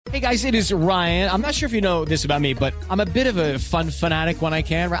Hey guys, it is Ryan. I'm not sure if you know this about me, but I'm a bit of a fun fanatic when I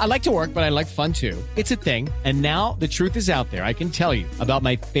can. I like to work, but I like fun too. It's a thing. And now the truth is out there. I can tell you about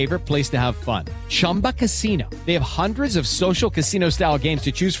my favorite place to have fun. Chumba Casino. They have hundreds of social casino style games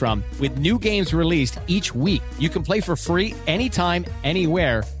to choose from with new games released each week. You can play for free anytime,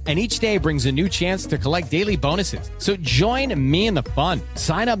 anywhere. And each day brings a new chance to collect daily bonuses. So join me in the fun.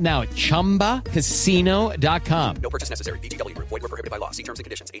 Sign up now at ChumbaCasino.com. No purchase necessary. VGW. Void where prohibited by law. See terms and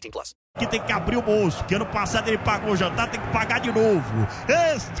conditions. 18+. Que tem que abrir o bolso, que ano passado ele pagou o jantar, tem que pagar de novo.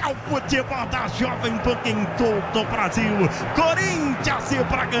 Este é o futebol da Jovem Pan em todo o Brasil. Corinthians e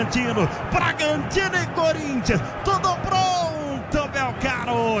Bragantino. Bragantino e Corinthians. Tudo pronto, meu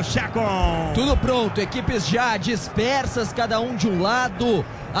caro Chacon. Tudo pronto, equipes já dispersas, cada um de um lado.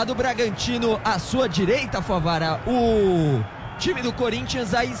 A do Bragantino à sua direita, Favara. O time do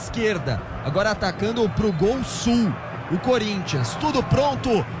Corinthians à esquerda. Agora atacando pro gol sul. O Corinthians, tudo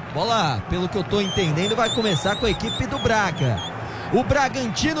pronto. Bola, pelo que eu tô entendendo, vai começar com a equipe do Braga. O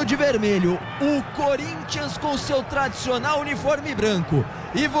Bragantino de vermelho. O Corinthians com seu tradicional uniforme branco.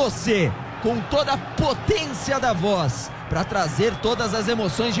 E você, com toda a potência da voz, para trazer todas as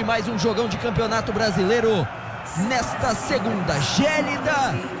emoções de mais um jogão de Campeonato Brasileiro. Nesta segunda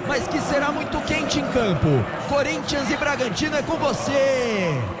gélida, mas que será muito quente em campo. Corinthians e Bragantino é com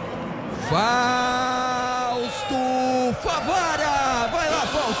você. Fausto Favara, vai lá,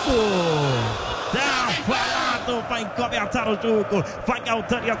 Fausto. Tá falado, vai começar o jogo, vai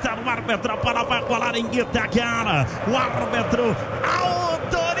autorizar o árbitro para vai rolar em Itaquera. O árbitro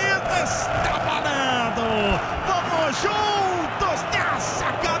autoriza, está falando. Vamos juntos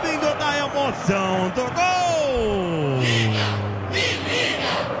nessa caminho da emoção do gol.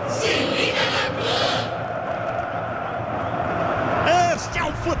 Menina, se liga na Este é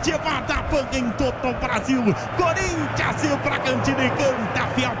o futebol da Pan em todo o Brasil. Corinthians e Bragantino, canta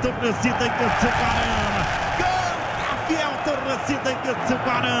fiel torcida em Itaquera. Canta fiel torcida em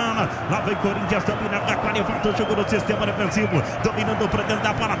Itaquera. Lá vem Corinthians dominando a quadra, volta o jogo no sistema defensivo. Dominando para dentro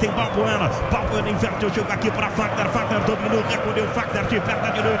da bola, tem Balbuena. Balbuena inverte o jogo aqui para Fagner. Fagner dominou, recolheu Fagner de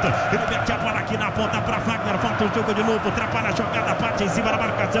perna direita. Ele mete a bola aqui na ponta para Fagner. Volta o jogo de novo, atrapalha a jogada, parte em cima da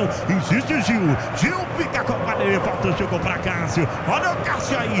marcação. Insiste Gil. Gil fica com a bola, ele volta o jogo para Cássio. Olha o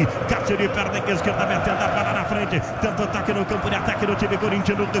Cássio aí. Cássio de perna esquerda, metendo a bola na frente. Tenta ataque no campo de ataque do time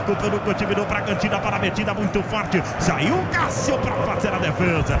corintiano. Recuperou o time do Bragantino. A bola metida muito forte. Saiu o Cássio para fazer a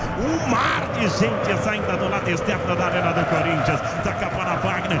defesa. Um mar de gente saindo do lado externo da arena do Corinthians. Taca para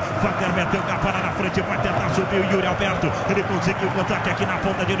Wagner. Wagner meteu a bola na frente. Vai tentar subir o Yuri Alberto. Ele conseguiu o contato aqui na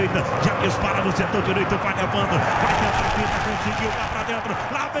ponta direita. Já dispara no setor direito. Vai levando. Vai tentar a fita. Conseguiu lá para dentro.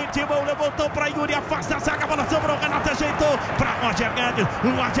 Lá vem Timão. Levantou para Yuri. Afasta a zaga. A bola sobrou. Renato ajeitou para Roger Guedes. O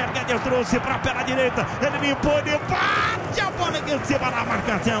Roger Guedes trouxe para a perna direita. Ele limpou. Ele bate a bola em cima da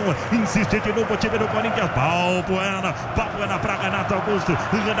marcação. Insiste de novo o time do Corinthians. Balbuena. Balbuena para Renato Augusto.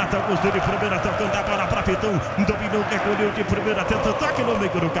 Renato Augusto de primeira. Tocando a bola para Piton. Dominou. Recolheu de primeira. Tenta toque no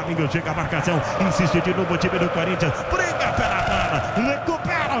meio do caminho. Chega a marcação. Insiste de novo o time do Corinthians. Briga pela bola.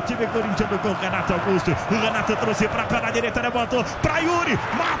 Recupera o time corintiano com Renato Augusto. Renato trouxe para a perna direita. Levantou para Yuri.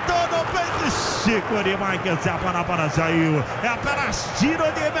 Matou no peito. Chico de Mike. A bola saiu. É apenas tiro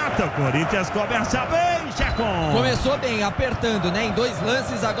de meta. Corinthians começa bem, Chacon. Começou bem, apertando, né? Em dois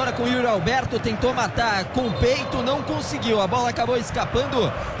lances, agora com o Yuri Alberto. Tentou matar com o peito, não conseguiu. A bola acabou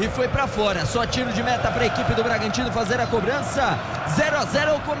escapando e foi pra fora. Só tiro de meta para a equipe do Bragantino fazer a cobrança. 0-0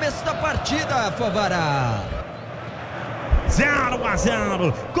 é o começo da partida, Favara.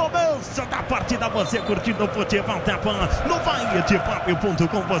 0-0, começo da partida, você curtindo o futebol da Pan, no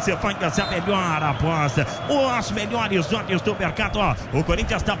vaietepap.com, você faz a melhor aposta, os melhores odds do mercado, ó. O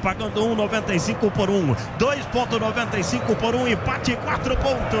Corinthians está pagando 1,95 por 1, 2,95 por 1, empate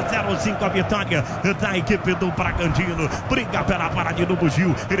 4,05 a vitória da equipe do Bragantino. Briga pela para de novo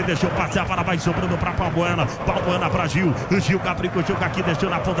Gil, ele deixou passar, a bola vai sobrando para Balbuena, Balbuena para Gil, Gil Caprico, joga aqui, deixou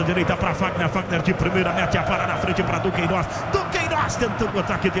na ponta direita para Fagner, Fagner de primeira, mete a para na frente para Duqueiroz. Duqueiroz tentando o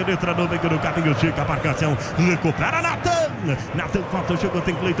ataque de letra no meio do caminho, chega a marcação, recupera Natan. Natan falta o jogo,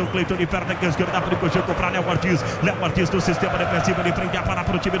 tem Cleiton, Cleiton de perna esquerda, abriu o jogo para Léo Ortiz. Léo Ortiz no sistema defensivo, ele prende a para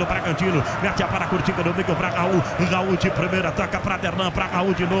pro time do Bragantino, mete a para curtinha no meio para Raul. Raul de primeira, toca para Derlan, para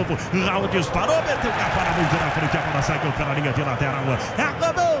Raul de novo. Raul disparou, meteu a para muito na frente, a bola saiu pela linha de lateral. É a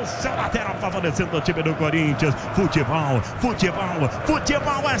cobrança lateral favorecendo o time do Corinthians. Futebol, futebol,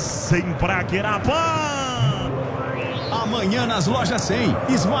 futebol é sempre aqui na Pan. Amanhã nas lojas 100,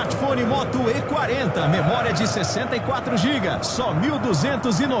 smartphone Moto E40, memória de 64 GB, só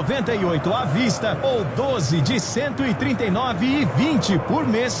 1.298 à vista ou 12 de 139,20 por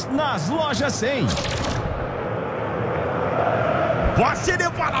mês nas lojas 100. Posse de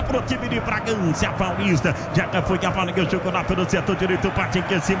bola pro time de Bragança Paulista. Já foi a bola que jogou lá pelo setor direito. Bate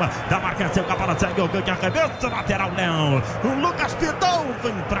aqui em cima da marcação. A bola segue o ganho de arremesso. Lateral não. O Lucas Piton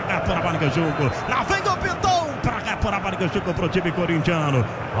vem pra cá por a bola que jogo. Lá vem o Piton pra cá por a bola que jogo pro time corintiano.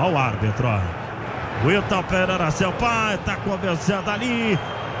 Olha o árbitro, ó. O Wilton Pereira, seu pai, tá conversando ali.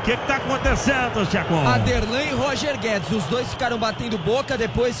 O que tá acontecendo, Chacon? Aderlan e Roger Guedes, os dois ficaram batendo boca.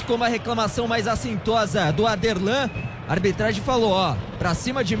 Depois ficou uma reclamação mais assintosa do Aderlan. A arbitragem falou, ó, pra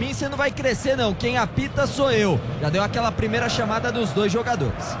cima de mim você não vai crescer não, quem apita sou eu. Já deu aquela primeira chamada dos dois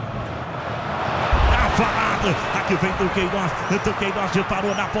jogadores. Falado, aqui vem do Queiroz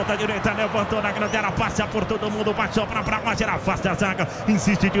disparou na ponta direita, levantou na grande área, passa por todo mundo, vai sobrar pra Roger, afasta a zaga,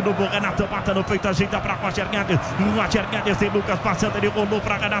 insiste de novo, Renato bata no peito, ajeita pra Roger Guedes tem Lucas passando, ele rolou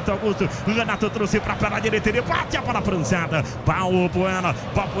pra Renato Augusto, Renato trouxe pra pela direita, ele bate a bola prançada, Paulo Buena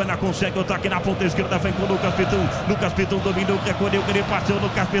consegue o toque na ponta esquerda, vem com o Lucas Piton dominou, recolheu, ele passou,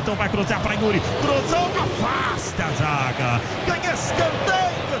 Lucas Piton vai cruzar pra Yuri, cruzou, afasta a zaga, ganha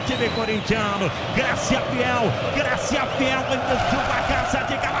escanteio. Time corintiano, Gracia Fiel invadiu a casa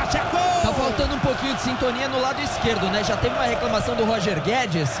de Galachacon. Tá faltando um pouquinho de sintonia no lado esquerdo, né? Já teve uma reclamação do Roger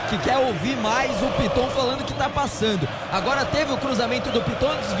Guedes, que quer ouvir mais o Piton falando que tá passando. Agora teve o cruzamento do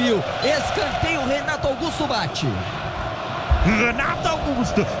Piton, desvio, escanteio, Renato Augusto bate. Renato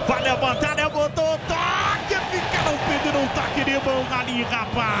Augusto vai levantar, levantou, toque, ficaram pedindo um toque de mão ali,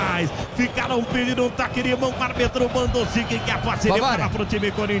 rapaz, ficaram pedindo um toque de mão, o árbitro mandou seguir que a posse de bola pro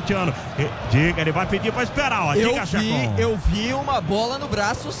time corintiano. Diga, ele vai pedir pra esperar, ó. Eu vi uma bola no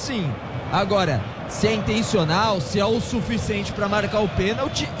braço, sim. Agora, se é intencional, se é o suficiente para marcar o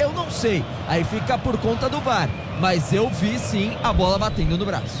pênalti, eu não sei, aí fica por conta do VAR, mas eu vi sim a bola batendo no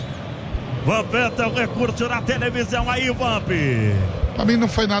braço. Vampeta, o recurso na televisão aí, Vamp. Pra mim não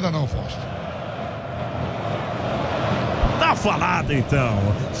foi nada não, Fausto. Tá falado então.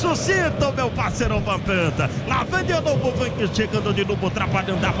 Suscita, meu parceiro Vampeta. Lá vem de novo, vem chegando de novo,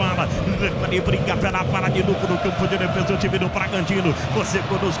 atrapalhando a bola. Ele brinca pela bola de novo no campo de defesa, o time do Bragantino. Você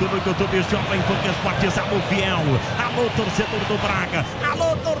conosco no YouTube Jovem Pan Esportes, alô fiel. Alô torcedor do Braga.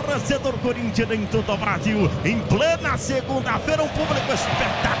 Alô torcedor corintiano em todo o Brasil. Em plena segunda-feira, um público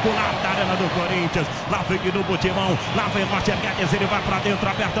espetacular da Arena do Corinthians. Lá vem de novo o Timão. Lá vem Roger Guedes, ele vai pra dentro,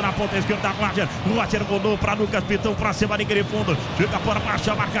 aberto na ponta esquerda. Roger rolou pra Lucas Piton, pra cima de fundo, fica por baixo,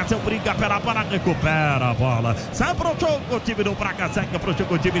 a marcação, briga pela bola, recupera a bola, sai pro jogo, o time do Braga, segue pro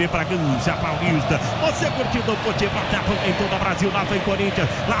jogo, o time de Bragança Paulista. Você curtindo o futebol em todo o Brasil, lá vem Corinthians,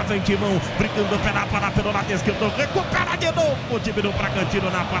 lá vem Timão, brigando pela bola pelo lado esquerdo, recupera de novo o time do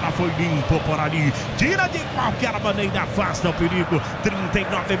Bragantino, na bola foi limpo por ali, tira de qualquer maneira, afasta o perigo.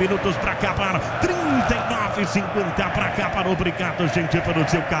 39 minutos pra acabar, 39:50 pra acabar, obrigado gente pelo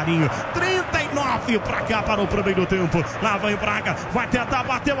seu carinho, 39 pra acabar o primeiro tempo. Lá vai Braga, vai tentar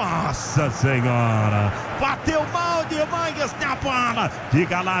bater, nossa senhora, bateu mal demais na bola.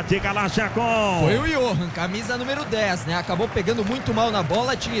 Diga lá, Chacon. Foi o Johan, camisa número 10, né? Acabou pegando muito mal na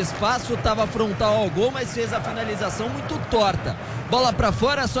bola, tinha espaço, tava frontal ao gol, mas fez a finalização muito torta. Bola pra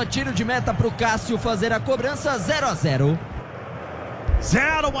fora, só tiro de meta pro Cássio fazer a cobrança, 0-0.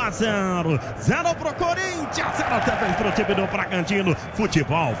 0-0, 0 pro Corinthians, 0 também pro time do Bragantino.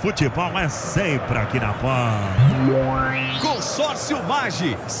 Futebol é sempre aqui na PAN. Consórcio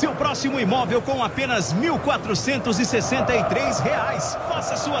Mage, seu próximo imóvel com apenas R$ 1.463.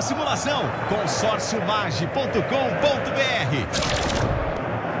 Faça sua simulação, consórciomage.com.br.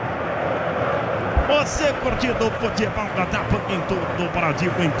 Você curtindo o futebol da PAN em todo o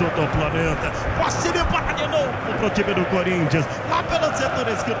Brasil, em todo o planeta. Posse de bola de novo pro time do Corinthians. Lá pelo setor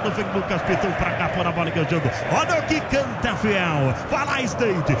esquerdo vem Lucas Piton pra cá por a bola que eu jogo. Olha o que canta Fiel. Vai lá,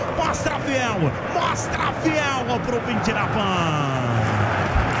 State. Mostra Fiel pro 20 da PAN.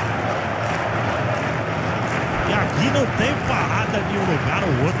 E aqui não tem parada de um lugar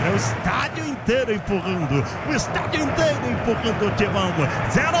ou outro, é o estádio inteiro empurrando. O estádio inteiro empurrando o Timão.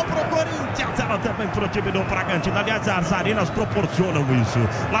 0 pro Corinthians, 0 também pro time do Bragantino. Aliás, as arenas proporcionam isso.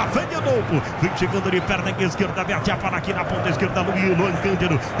 Lá vem de novo, vem chegando de perna esquerda, mete a bola aqui na ponta esquerda, Luan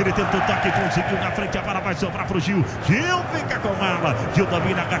Cândido. Ele tenta o toque, conseguiu na frente, a bola vai sobrar pro Gil. Gil fica com ela, Gil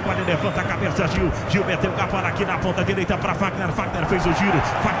domina, recolhe, levanta a cabeça, Gil meteu a bola aqui na ponta direita pra Fagner fez o giro,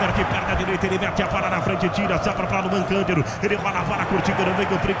 Fagner de perna direita, ele mete a bola na frente, tira, sobra para Luan Cândido, ele rola a bola curtindo no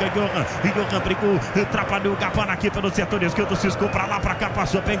meio, brinca Johan brigou, atrapalhou o bola aqui pelo setor esquerdo, ciscou pra lá, pra cá,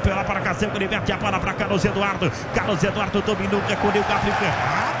 passou bem pela marcação, ele mete a bola pra Carlos Eduardo dominou, recolheu o Gabriel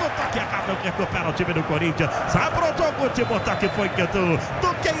errado toque errado, recupera o time do Corinthians. Sai pro jogo, o último toque foi que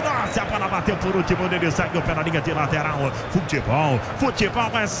do Queiroz. A bola bateu por último nele, saiu pela linha de lateral. Futebol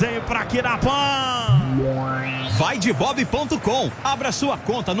é sempre aqui na PAN. Vaidebob.com. Abra sua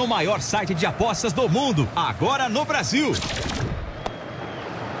conta no maior site de apostas do mundo, agora no Brasil.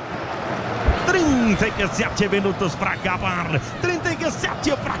 37 minutos para acabar.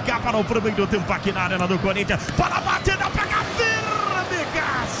 37 para acabar o primeiro tempo aqui na Arena do Corinthians. Para a batida, pega firme,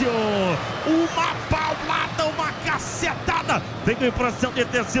 Cássio. Uma paulada, uma cacetada. Tenho a impressão de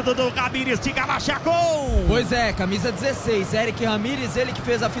ter sido do Ramires de Galachacon. Pois é, camisa 16, Eric Ramires, ele que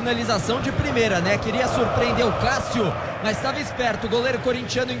fez a finalização de primeira, né? Queria surpreender o Cássio, mas estava esperto. O goleiro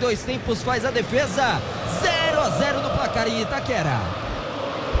corintiano em 2 tempos faz a defesa. 0-0 no placar em Itaquera.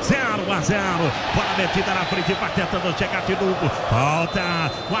 0-0, bola metida na frente, vai tentando chegar de novo, falta,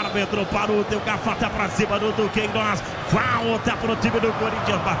 o árbitro parou, deu gafata pra cima do Queiroz, falta pro time do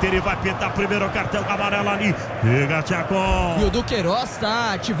Corinthians, bater e vai pintar primeiro cartão amarelo ali, pega Tchacon. E o Duqueiroz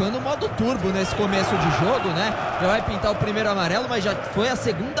tá ativando o modo turbo nesse começo de jogo, né? Já vai pintar o primeiro amarelo, mas já foi a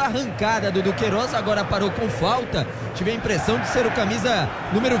segunda arrancada do Duqueiroz, agora parou com falta. Tive a impressão de ser o camisa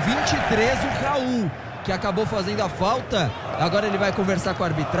número 23, o Raul, que acabou fazendo a falta. Agora ele vai conversar com a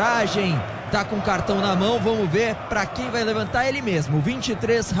arbitragem, tá com o cartão na mão, vamos ver para quem vai levantar. Ele mesmo,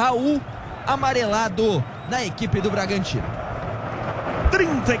 23, Raul, amarelado na equipe do Bragantino.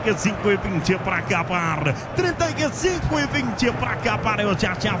 35-20 para acabar. 35-20 para acabar. Eu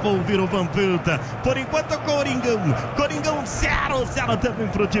já vou ouvir o Vampeta. Por enquanto, Coringão 0-0 também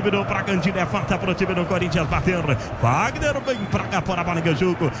pro time do Bragantino. É falta pro time do Corinthians bater. Wagner vem pra cá para a bola do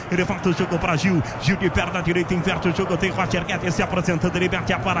jogo. Ele falta o jogo para Gil. Gil de perna direita, inverte o jogo. Tem Roger Guedes se apresentando. Ele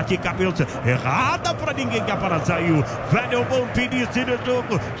mete a para aqui, cabeça errada para ninguém, que a para saiu. Velho Vamp, início do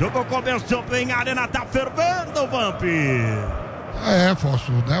jogo. O jogo começou bem. A arena tá fervendo, Vamp.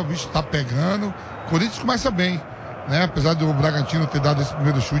 Fausto, né? O bicho tá pegando. O Corinthians começa bem, né? Apesar do Bragantino ter dado esse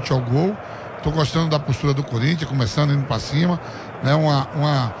primeiro chute ao gol. Tô gostando da postura do Corinthians, começando indo pra cima, né?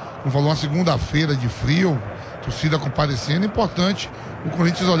 Como falou, uma segunda-feira de frio, torcida comparecendo. Importante o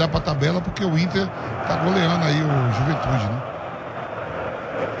Corinthians olhar pra tabela, porque o Inter tá goleando aí o Juventude, né?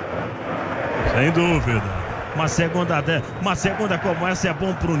 Sem dúvida. Uma segunda como essa é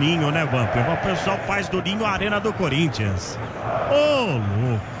bom pro Ninho, né, Vamp? O pessoal faz do Ninho a arena do Corinthians. Ô,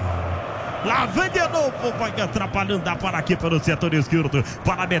 louco. Lá vem de novo, vai atrapalhando a para aqui pelo setor esquerdo.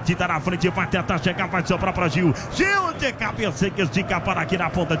 Para a metida na frente, vai tentar chegar, vai sobrar para Gil. Gil de cabeça que estica para aqui na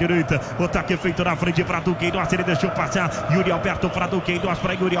ponta direita. O toque feito na frente para Duqueiroz, ele deixou passar. Yuri Alberto para Duqueiroz,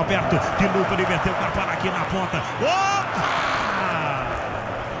 para Yuri Alberto. De novo ele meteu para aqui na ponta. Opa!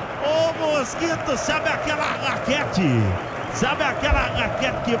 O Mosquito, sabe aquela raquete? Sabe aquela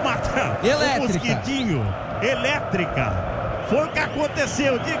raquete que mata elétrica. O mosquitinho? Elétrica. Foi o que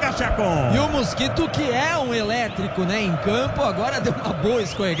aconteceu, diga, Chacon. E o Mosquito, que é um elétrico, né, em campo, agora deu uma boa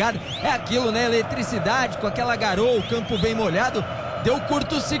escorregada. É aquilo, né, eletricidade com aquela garoa, o campo bem molhado. Deu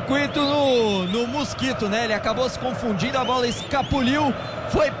curto-circuito no Mosquito, né? Ele acabou se confundindo, a bola escapuliu,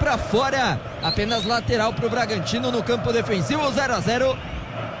 foi pra fora. Apenas lateral pro Bragantino no campo defensivo, 0-0.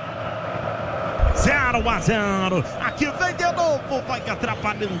 0-0, aqui vem de novo, vai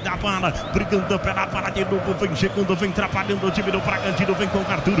atrapalhando a bola, brigando pela bola de novo, vem chegando, vem atrapalhando o time do Bragantino, vem com o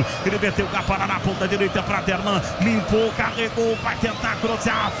Arthur, ele meteu a bola na ponta direita para Ternan, limpou, carregou, vai tentar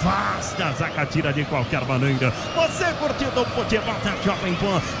cruzar, afasta, a zaga tira de qualquer maneira. Você curtindo o futebol da Jovem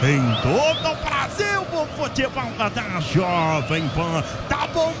Pan, em todo o Brasil, o futebol da Jovem Pan, tá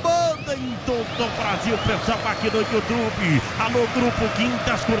bombando em todo o Brasil, pessoal aqui no YouTube, alô Grupo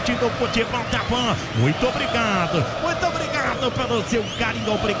Quintas, curtindo o futebol da Pan. Muito obrigado pelo seu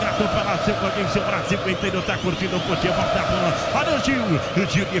carinho, obrigado pela sua audiência. O Brasil inteiro está curtindo o futebol da bola. Olha o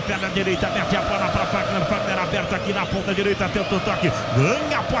Gil de perna direita, mete a bola para Fagner aberto aqui na ponta direita, tenta o toque,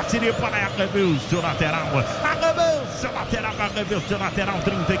 ganha a parceria para arremesso lateral, arremesso lateral,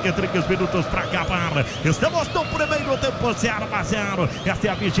 33 minutos para acabar. Estamos no primeiro tempo, 0-0. Esta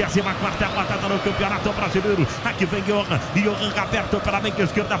é a 24ª rodada no Campeonato Brasileiro. Aqui vem Johan aberto pela meia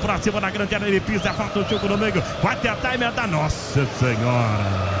esquerda, para cima da grande área, ele pisa, falta o jogo no meio, vai tentar emendar, nossa senhora,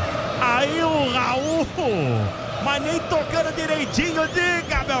 aí o Raul, mas nem tocando direitinho,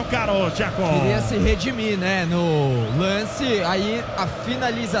 diga, meu caro Chacon. Queria se redimir, né, no lance, aí a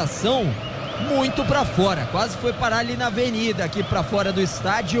finalização muito pra fora, quase foi parar ali na avenida, aqui pra fora do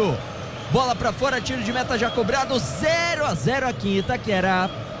estádio, bola pra fora, tiro de meta já cobrado, 0-0 aqui em Itaquera.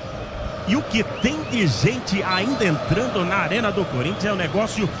 E o que tem de gente ainda entrando na arena do Corinthians é um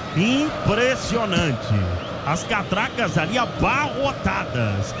negócio impressionante. as catracas ali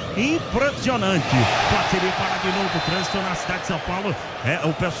abarrotadas. Impressionante. Pode ir para de novo o trânsito na cidade de São Paulo.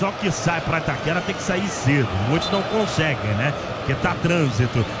 O pessoal que sai para Itaquera tem que sair cedo. Muitos não conseguem, né? Porque tá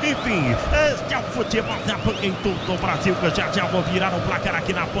trânsito. Enfim, este é o futebol da PAN em todo o Brasil. Já vou virar o placar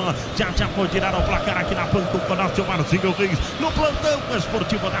aqui na PAN. Já vou virar o placar aqui na PAN com o nosso Marcinho Reis. No plantão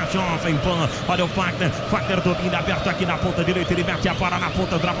esportivo da Jovem Pan. Olha o Fagner. Fagner domina aberto aqui na ponta direita. Ele mete a para na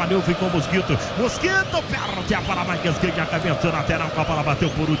ponta. Trabalhou, ficou o Mosquito. Mosquito perde a para mais esquerda. A cabeça lateral. A bola bateu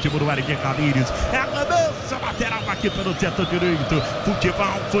por último no Eric Ramírez. É a cabeça lateral aqui pelo setor direito.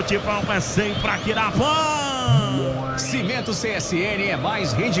 Futebol é sempre aqui na PAN. Cimento CSN é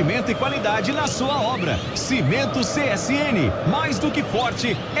mais rendimento e qualidade na sua obra. Cimento CSN, mais do que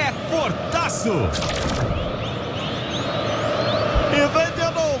forte, é fortaço. E vem de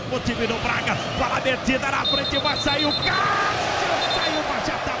novo o time do Braga. Bola metida na frente, vai sair o Cássio. Saiu, mas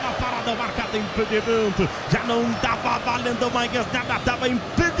já estava parado, marcado impedimento. Já não estava valendo mais nada, estava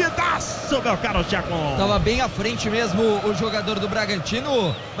impedidaço, meu caro Chacon. Estava bem à frente mesmo o jogador do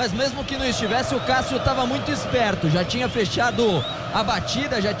Bragantino, mas mesmo que não estivesse, o Cássio estava muito esperto. Já tinha fechado a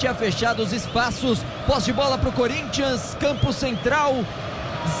batida, já tinha fechado os espaços. Posse de bola para o Corinthians, campo central,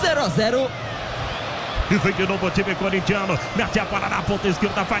 0-0. E vem de novo o time corintiano. Mete a bola na ponta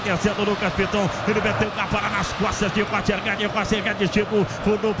esquerda, vai descendo o Lucas Piton. Ele meteu a bola nas costas de Quatergade. Chegou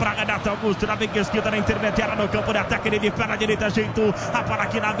no Braga, Neto Augusto. Na veiga esquerda, na intermediária, no campo de ataque. Ele de pé na direita, ajeitou a bola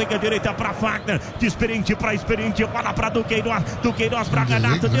aqui na veiga direita para Fagner. De experiente para experiente. Bola para Duqueiroz, Braga,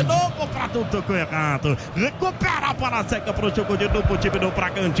 Neto. De novo para tocou errado. Recupera a bola seca para o jogo de novo o time do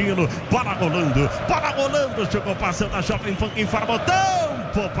Bragantino. Bola rolando. Chegou passando a Jovem Pan que informa o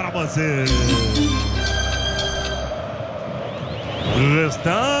tempo para você.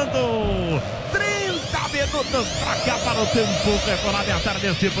 Restando 30 minutos para acabar o tempo regulamentar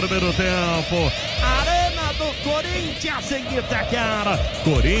deste primeiro tempo. Arena do Corinthians em Itaquera.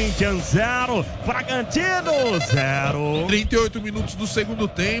 Corinthians 0, Bragantino 0. 38 minutos do segundo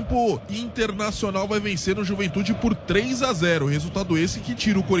tempo. Internacional vai vencer o Juventude por 3-0. Resultado esse que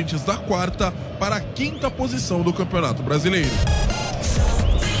tira o Corinthians da quarta para a quinta posição do Campeonato Brasileiro.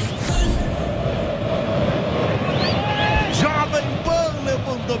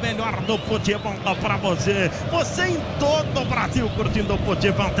 Do melhor do futebol para você. Você em todo o Brasil curtindo o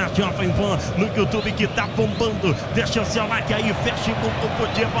futebol da Jovem Pan no YouTube que tá bombando. Deixa o seu like aí, feche com o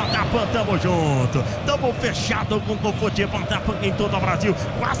futebol da Pan, tamo junto. Tamo fechado com o futebol da Pan em todo o Brasil.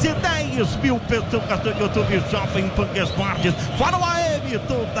 Quase 10 mil pessoas do YouTube Jovem Pan Esportes. Fora o AM,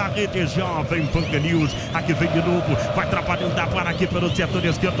 toda a rede Jovem Pan News. Aqui vem de novo, vai trabalhando a bola aqui pelo setor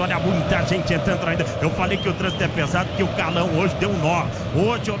esquerdo. Olha, muita gente entrando ainda. Eu falei que o trânsito é pesado, que o calão hoje deu um nó.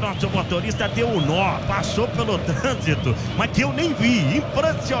 Hoje o nosso motorista deu um nó, passou pelo trânsito, mas que eu nem vi,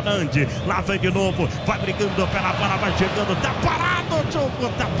 impressionante. Lá vem de novo, vai brigando pela bola, vai chegando, tá parado o jogo,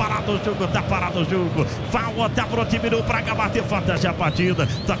 tá parado o jogo. Falta pro time do Braga bater, fantasia a batida,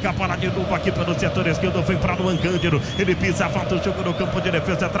 toca a bola de novo aqui pelo setor esquerdo, vem pra Luan Cândido, ele pisa, falta o jogo no campo de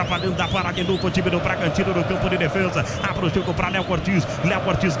defesa, atrapalhando a bola de novo o time do Bragantino no campo de defesa, abre o jogo pra Léo Ortiz,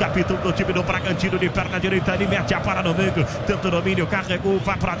 capitão do time do Bragantino, de perna direita, ele mete a bola no meio, tanto domínio, carregou,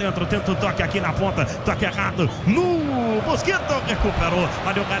 vai pra dentro, tenta o toque aqui na ponta, toque errado, no Mosquito recuperou,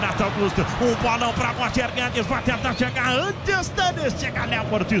 olha o Renato Augusto, um bolão pra Roger Guedes, vai tentar chegar antes dele, chega Léo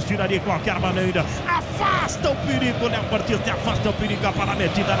Ortiz, tira de qualquer maneira, afasta o perigo, Léo Ortiz afasta o perigo, a bola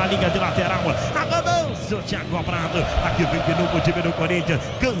metida na linha de lateral, avanço, tinha cobrado, aqui vem de novo o time do Corinthians,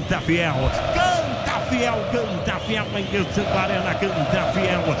 canta fiel, em Santo Arena, canta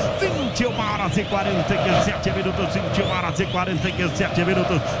fiel, 21 horas e 47 minutos, 21 horas e 47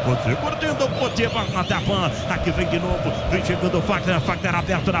 minutos, você curtindo o futebol na Tapan, aqui vem de novo, vem chegando o Fagner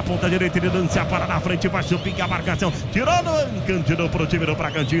aberto na ponta direita, ele lança para na frente, vai subir a marcação, tirou no Cândido pro time do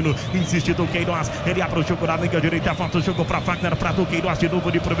Bragantino, insiste Duqueiroz, ele abre o jogo na linha direita, falta o jogo para Fagner, para Duqueiroz de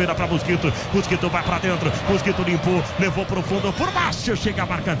novo, de primeira para Mosquito vai para dentro, Mosquito limpou, levou pro fundo, por baixo, chega a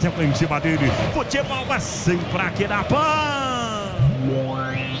marcação em cima dele, futebol é sempre aqui na Pan.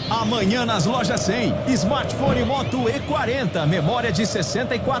 Amanhã nas lojas 100, smartphone Moto E40, memória de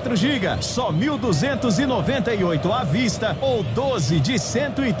 64 GB, só 1.298 à vista ou 12 de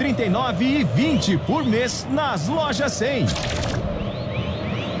 139,20 por mês nas lojas 100.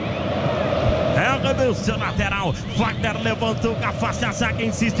 É a redenção lateral. Wagner levantou, afasta a zaga,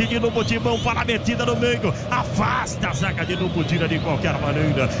 insiste de novo, Timão para a metida no meio. Afasta a zaga de novo, tira de qualquer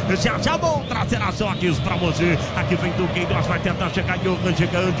maneira. Já vou trazer as odds para você. Aqui vem Duqueiroz, vai tentar chegar e o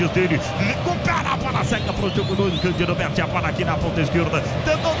chega antes dele. Recupera a bola seca para o jogo do Cândido, mete a bola aqui na ponta esquerda.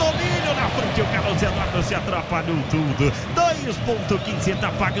 Tentou domínio na frente o Carlos Eduardo se atrapalhou tudo. 2,15 tá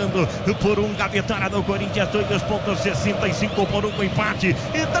pagando por um a vitória do Corinthians, 2,65 por um empate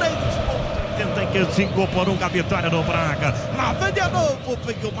e 3,85 por um a vitória do Braga. Lá vem de novo,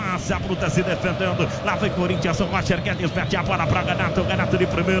 vem o Massa Bruta se defendendo. Lá vem Corinthians, o Roger Guedes mete a bola para Renato. Renato de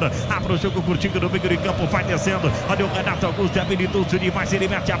primeira, abre o jogo curtinho no meio de campo, vai descendo. Olha o Renato Augusto, é habilidoso demais. Ele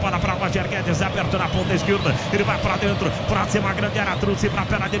mete a bola para Roger Guedes, aberto na ponta esquerda. Ele vai para dentro, próxima grande área, trouxe para a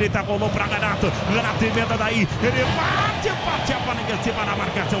perna direita, rolou para Renato. Renato emenda daí, ele bate a bola em cima da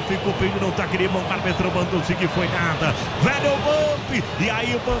marcação. Ficou bem, não tá querendo. O árbitro mandou seguir, foi nada. Velho Vamp, e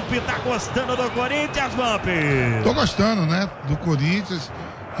aí o Vamp tá gostando do Corinthians, Vamp? Tô gostando, né? Do Corinthians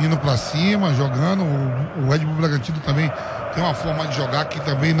indo pra cima, jogando. O Red Bull Bragantino também tem uma forma de jogar que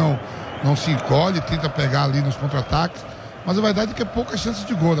também não se encolhe, tenta pegar ali nos contra-ataques. Mas a verdade é que é pouca chance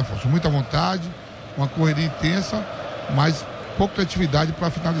de gol, né, Afonso? Muita vontade, uma correria intensa, mas pouca criatividade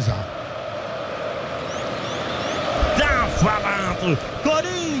para finalizar. Tá falado.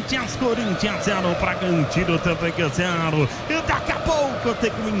 Corinthians 0, Bragantino também 0. E daqui a pouco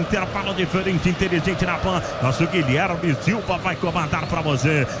tem um intervalo diferente, inteligente na PAN. Nosso Guilherme Silva vai comandar pra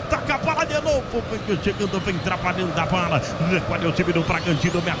você. Toca a bola de novo, vem chegando, vem trabalhando a bola. Recolhe o time do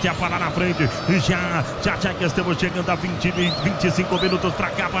Bragantino, mete a bola na frente. E já que estamos chegando a 25 minutos pra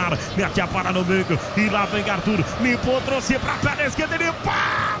acabar. Mete a bola no meio. E lá vem Arthur. Limpou, trouxe pra perna esquerda. Ele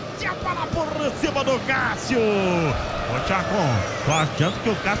bate a bola por cima do Cássio. Ô, Chacon, tô achando que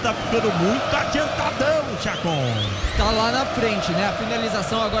o cara tá ficando muito adiantadão, Chacon. Tá lá na frente, né? A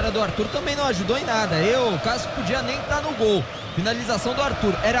finalização agora do Arthur também não ajudou em nada. O Cássio podia nem estar no gol. Finalização do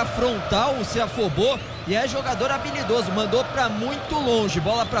Arthur era frontal, se afobou e é jogador habilidoso. Mandou pra muito longe.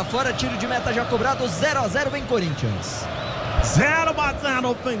 Bola pra fora, tiro de meta já cobrado. 0-0 vem Corinthians.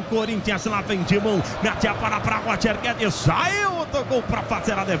 0-0 vem Corinthians, lá vem Timão, mete a bola pra Roger Guedes, saiu, tocou pra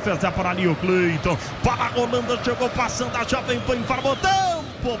fazer a defesa por ali o Cleiton, bola rolando, chegou passando a Jovem Pan, informou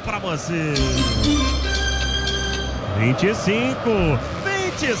tempo pra você. 25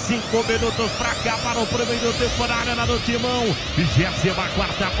 minutos pra acabar o primeiro temporada na do Timão.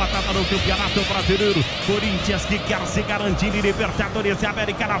 24ª rodada no Campeonato Brasileiro. Corinthians que quer se garantir em Libertadores e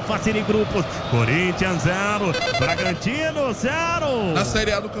América na fase de grupos. Corinthians 0, Bragantino 0. Na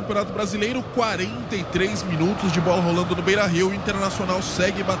Série A do Campeonato Brasileiro, 43 minutos de bola rolando no Beira-Rio. O Internacional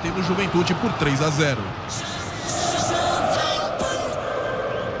segue batendo o Juventude por 3-0.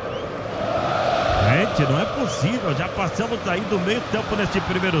 Gente, não é possível, já passamos aí do meio tempo neste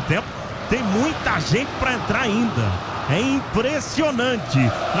primeiro tempo, tem muita gente para entrar ainda. É impressionante.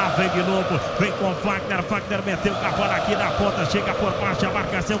 Lá vem de novo, vem com o Fagner. Fagner meteu a bola aqui na ponta, chega por baixo, a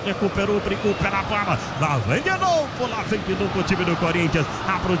marcação recuperou, brigou pela bola. Lá vem de novo o time do Corinthians.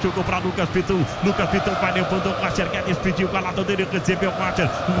 Abre o jogo para Lucas Piton. Lucas Piton vai levando o Roger Guedes, pediu o lado dele, recebeu o Roger.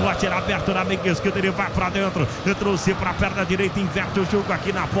 O Roger aberto na meia esquerda, ele vai para dentro. Trouxe para a perna direita, inverte o jogo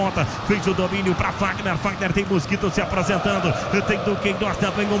aqui na ponta. Fez o domínio para Fagner. Fagner tem Mosquito se apresentando. Tem Duqueiroz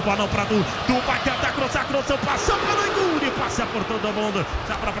também, um balão para Du. Du vai tentar cruzar, passou pelo Yuri, passa por todo mundo,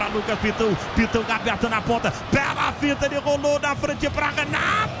 sobra para Lucas Piton. Piton aberto na ponta, pela fita, ele rolou na frente para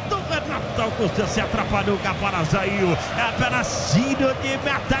Renato. Renato Augusto se atrapalhou, a bola saiu. É apenas tiro de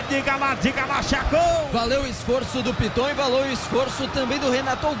meta, diga lá, Chacon. Valeu o esforço do Piton e valeu o esforço também do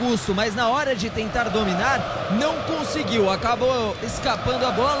Renato Augusto, mas na hora de tentar dominar, não conseguiu, acabou escapando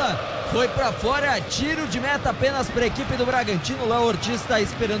a bola. Foi pra fora, tiro de meta apenas para a equipe do Bragantino. Léo Ortiz está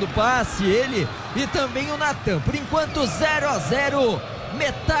esperando o passe, ele e também o Natan. Por enquanto 0-0,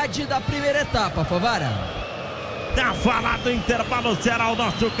 metade da primeira etapa, Favara. Tá falado, intervalo, será o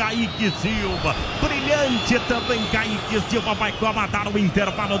nosso Kaique Silva. Brilhante também, Kaique Silva vai comandar o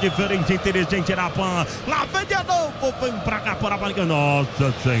intervalo diferente, inteligente na PAN. Lá vem de novo, vem pra cá por a barriga.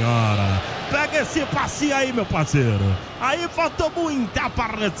 Nossa Senhora. Pega esse passe aí, meu parceiro. Aí faltou muita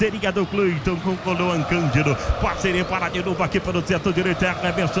parceria do Cleiton com o Coloan Cândido. Parceria para de novo aqui pelo setor direito.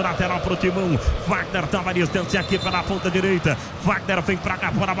 Arremesso lateral pro Timão. Wagner toma a distância aqui pela ponta direita. Wagner vem pra cá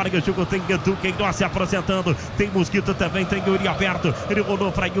por a barriga. Jogo tem Duqueiroz se apresentando. Tem Mosquito também, tem Yuri aberto. Ele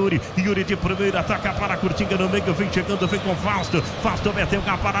rolou pra Yuri. Yuri de primeira, toca para a Curtinga no meio. Vem chegando, vem com Fausto. Fausto meteu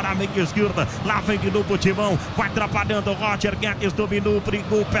a bola na meia esquerda. Lá vem de novo o Timão. Vai trabalhando. Roger Guedes dominou,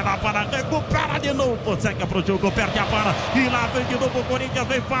 brigou pela bola. Recupera de novo. Segue pro jogo, perde a bola. E lá vem de novo o Corinthians.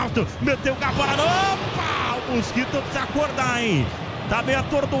 Vem Fausto. Meteu a bola. Opa! O Mosquito precisa acordar, hein? Tá meio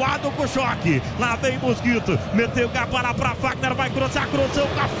atordoado com o choque. Lá vem Mosquito. Meteu a bola pra Fagner. Vai cruzar, cruzou.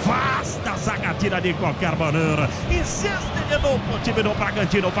 Afasta a zaga, tira de qualquer maneira. Insiste de novo o time do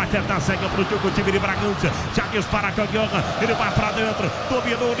Bragantino. Vai tentar, segue pro jogo o time de Bragança. Já dispara com a Guilherme. Ele vai pra dentro.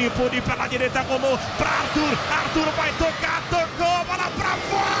 Dominou, limpou pela direita. Rolou pra Arthur. Arthur vai tocar. Tocou. Bola pra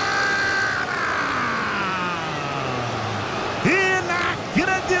fora.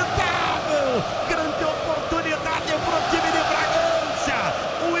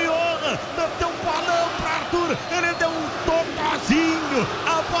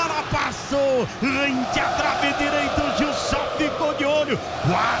 passou, rente a trave direito, o Gil só ficou de olho,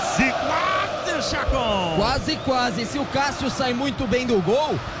 quase, Chacon. Quase. Se o Cássio sai muito bem do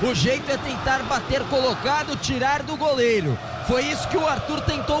gol, o jeito é tentar bater colocado, tirar do goleiro. Foi isso que o Arthur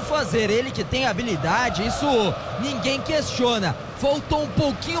tentou fazer. Ele que tem habilidade, isso ninguém questiona. Faltou um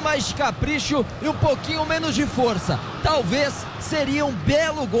pouquinho mais de capricho e um pouquinho menos de força. Talvez seria um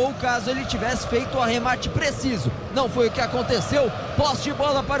belo gol caso ele tivesse feito o arremate preciso. Não foi o que aconteceu. Posse de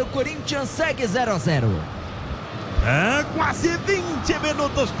bola para o Corinthians, segue 0-0. Quase 20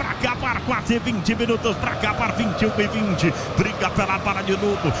 minutos para acabar, quase 20 minutos para acabar, 21:20. Briga pela bola de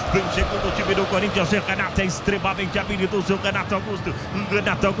novo. Vem chegando o time do Corinthians. O Renato é extremamente habilidoso. O Renato Augusto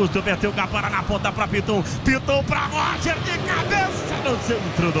meteu a bola na ponta para Piton. Piton para Roger de cabeça no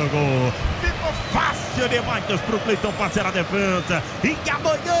centro do gol. Ficou fácil demais para o Cleiton fazer a defesa. E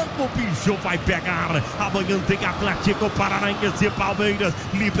amanhã o bicho vai pegar. Amanhã tem Atlético Paranaense e Palmeiras.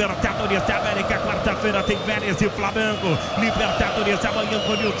 Libertadores da América. Quarta-feira tem Vélez e Flamengo. Libertadores amanhã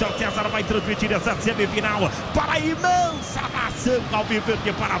com o Nilson César vai transmitir essa semifinal para a imensa nação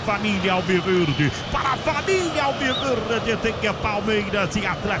alviverde, para a família alviverde, para a família alviverde. Tem que Palmeiras e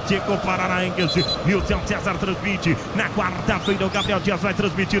Atlético Paranaense. Nilson César transmite na quarta-feira. O Gabriel Dias vai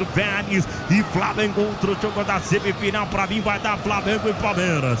transmitir Vélez e Flamengo, outro jogo da semifinal. Para mim vai dar Flamengo e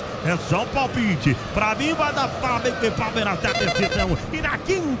Palmeiras, é só um palpite. Para mim vai dar Flamengo e Palmeiras da decisão. E na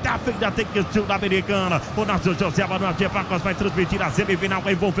quinta-feira tem que Sul-Americana. O nosso José Manuel de Pacos vai transmitir a semifinal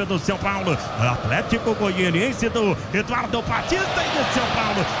envolvendo o São Paulo, Atlético Goianiense do Eduardo Batista e do São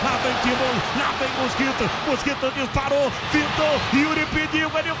Paulo. Lá vem Timon, lá vem Mosquito disparou, fintou, Yuri pediu,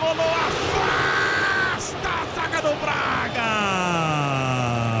 ele rolou, afasta a zaga do Braga.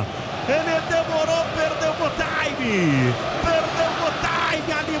 Ele demorou, perdeu o time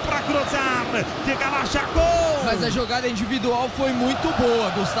ali para cruzar, chega lá Chacon. Mas a jogada individual foi muito boa.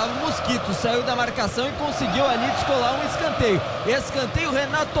 Gustavo Mosquito saiu da marcação e conseguiu ali descolar um escanteio.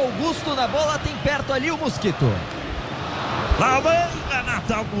 Renato Augusto na bola, tem perto ali o Mosquito. Lá vem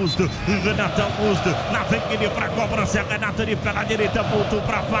Renato Augusto, lá vem ele pra cobrança, Renato ali pela direita, voltou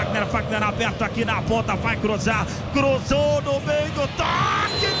pra Fagner aberto aqui na ponta, vai cruzar, cruzou no meio,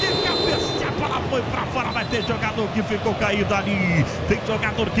 toque de cabeça, a bola foi pra fora, vai ter jogador que ficou caído ali, tem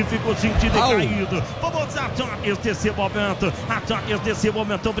jogador que ficou sentido e caído. Vamos a toques desse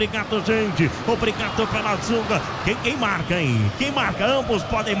momento, obrigado gente, obrigado pela zunga. Quem marca, hein? Quem marca? Ambos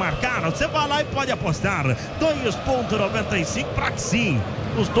podem marcar, você vai lá e pode apostar, 2,95 para que sim,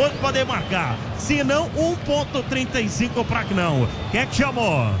 os dois podem marcar, se não 1,35 para que não. Quem é que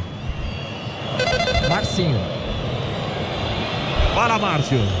chamou? Marcinho. Fala,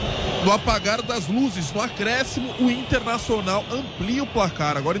 Márcio. No apagar das luzes, no acréscimo, o Internacional amplia o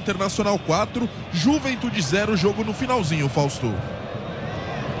placar. Agora Internacional 4, Juventude 0, jogo no finalzinho, Fausto.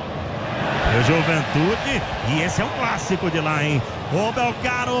 O Juventude, e esse é um clássico de lá, hein? Ô, meu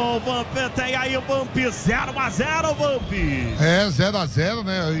caro Vamp, tem aí o Vamp, 0-0, Vamp. 0-0,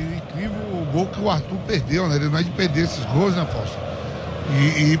 né? Incrível o gol que o Arthur perdeu, né? Ele não é de perder esses gols, né, Fausto?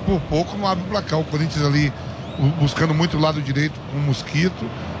 E por pouco não abre o placar. O Corinthians ali buscando muito o lado direito com o Mosquito,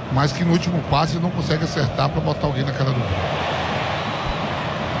 mas que no último passe não consegue acertar para botar alguém na cara do gol.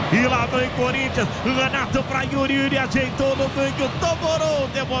 E lá vem Corinthians, Renato pra Yuri, ajeitou no meio,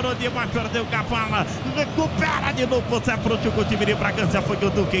 demorou demais, perdeu Capala, recupera de novo, sai pro o time de Bragança, foi o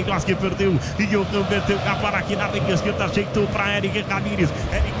Duqueiroz que perdeu, e o meteu Capala aqui na meia esquerda, ajeitou pra Eric Ramírez,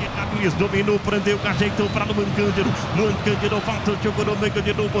 dominou, prendeu, ajeitou pra Luan Cândido, falta o jogo no meio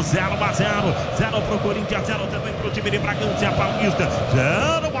de novo, 0-0 pro Corinthians, 0 também pro time de Bragança Paulista,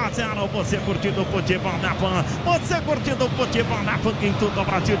 0-0, você curtindo o futebol na Pan, em todo o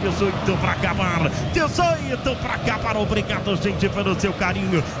Brasil. 18 para acabar, obrigado gente pelo seu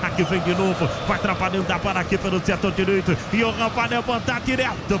carinho, aqui vem de novo, vai trabalhando a bola aqui pelo setor direito, e o Rafa levantar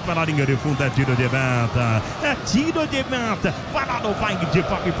direto pela linha de fundo, é tiro de meta, vai lá no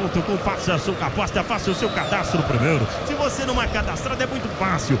vaidepop.com, faça a sua aposta, faça o seu cadastro primeiro, se você não é cadastrado é muito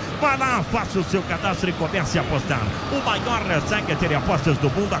fácil, vai lá, faça o seu cadastro e comece a apostar, o maior site de apostas do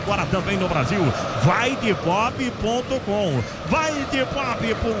mundo, agora também no Brasil, vaidepop.com,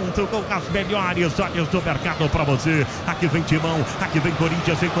 vaidepop.com, com as melhores olhos do mercado pra você. Aqui vem Timão, aqui vem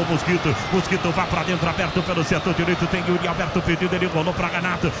Corinthians, vem com o Mosquito vai pra dentro, aberto pelo setor direito, tem Yuri Alberto pedido, ele rolou pra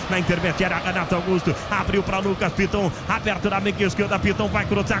Renato, na intermediária, Renato Augusto, abriu pra Lucas Piton, aberto na meia esquerda, Piton vai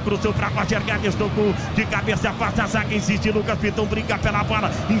cruzou pra Roger Guedes, tocou de cabeça, afasta a zaga, insiste Lucas Piton, briga pela bola,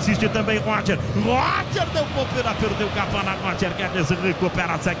 insiste também Roger deu bobeira, perdeu a bola, Roger Guedes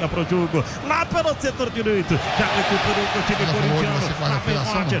recupera segue pro jogo. Lá pelo setor direito. Já recuperou o time corintiano. Lá vem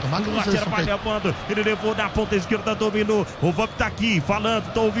o Roger vai levando. Ele levou na ponta esquerda, dominou. O Vamp tá aqui,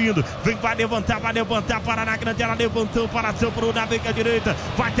 falando, tô ouvindo. Vai levantar, Paraná Grande, ela levantou para seu Bruno na veiga direita.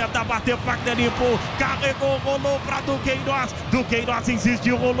 Vai tentar bater, Fagner limpou. Carregou, rolou pra Duqueiroz. Duqueiroz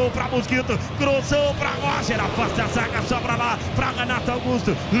insistiu, rolou pra Mosquito. Cruzou pra Roger, afasta a zaga, sobra lá pra Renato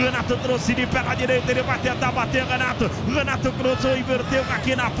Augusto. Renato trouxe de pé na direita, ele vai tentar bater, Renato cruzou, inverteu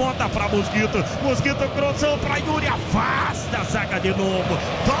aqui na ponta pra Mosquito. Mosquito cruzou pra Yuri, afasta a zaga de novo.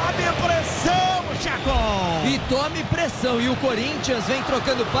 Tome pressão, Chacon. E tome pressão. E o Corinthians vem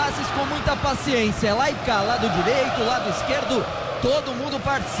trocando passes com muita paciência. Lá e cá, lado direito, lado esquerdo. Todo mundo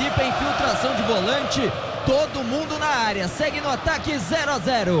participa, infiltração de volante. Todo mundo na área. Segue no ataque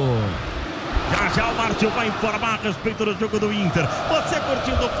 0-0. Já o Márcio vai informar a respeito do jogo do Inter. Você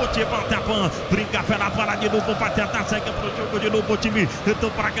curtindo o futebol da PAN. Brinca pela bola de novo, vai tentar sair pro jogo de novo o time do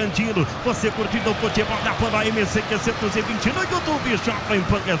Bragantino. Você curtindo o futebol da PAN na MC 520 no YouTube, Shopping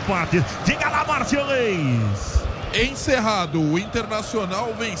PAN Esportes. Diga lá, Márcio Reis. Encerrado, o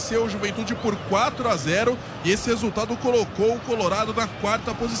Internacional venceu o Juventude por 4-0 e esse resultado colocou o Colorado na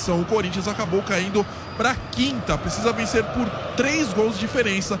 4ª posição. O Corinthians acabou caindo para 5ª, precisa vencer por 3 gols de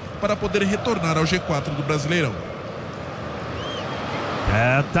diferença para poder retornar ao G4 do Brasileirão.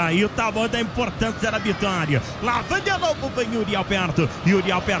 Tá aí o tamanho da importância da vitória. Lá vem de novo, vem Yuri Alberto.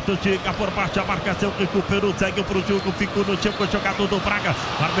 Yuri Alberto chega por baixo, a marcação recuperou, segue pro jogo, ficou no chão com o jogador do Braga.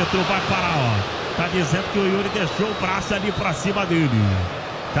 O árbitro vai parar, ó. Tá dizendo que o Yuri deixou o braço ali pra cima dele.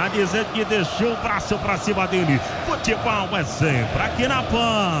 Tá dizendo que deixou o braço pra cima dele. Futebol é sempre aqui na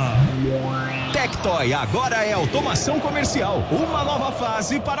PAN. Tectoy agora é automação comercial. Uma nova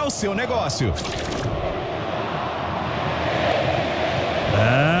fase para o seu negócio.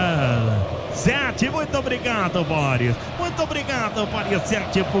 Sete, muito obrigado, Boris. Muito obrigado, Boris.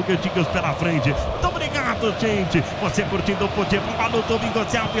 7 foguetinhos pela frente. Muito obrigado, gente. Você curtindo o futebol no Domingo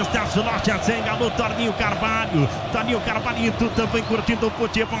Alves das Lojas em Alô, Torninho Carvalho. Torninho Carvalho, tu também curtindo o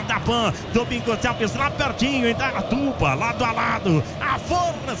futebol da PAN. Domingo Alves lá pertinho, em Dayatuba, lado a lado. A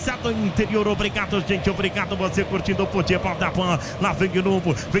força do interior. Obrigado, gente. Obrigado, você curtindo o futebol da PAN. Lá vem de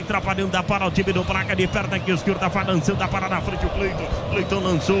novo. Vem trabalhando para o time do Braga de perna aqui esquerda. Vai lançando a para na frente o Cleiton. Cleiton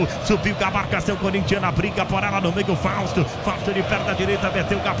lançou. Subiu a marcação corintiana. Briga por ela no meio. Fausto de perna direita,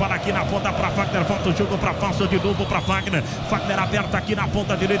 meteu o Capara aqui na ponta para Fagner, volta o jogo para Fausto de novo para Fagner. Fagner aberto aqui na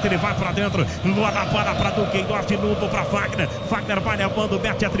ponta direita, ele vai para dentro, guarda para Duqueiroz de novo para Fagner. Fagner vai levando,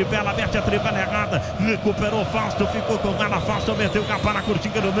 mete a trivela errada, recuperou Fausto, ficou com ela, Fausto meteu o Capara,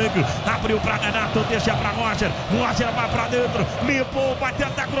 curtinha no meio, abriu para Renato, deixa para Roger vai para dentro, limpou, vai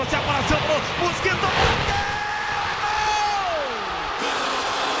tentar cruzar para Sobrou, Mosquito,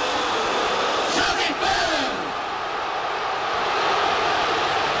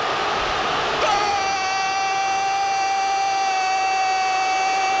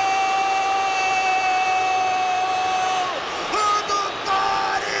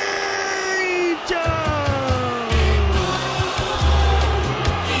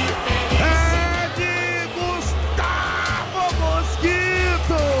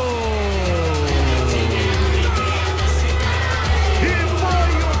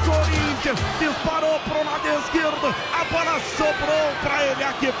 disparou pro lado esquerdo, a bola sobrou pra ele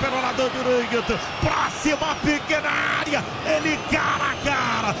aqui pelo lado direito, próxima pequena área, ele cara a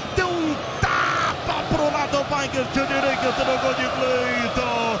cara, deu um tapa pro lado direito no gol de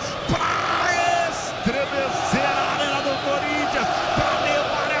Cleiton, pra estremecer a arena do Corinthians, pra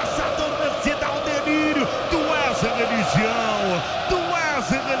levar essa torcida ao delírio. Tu és religião,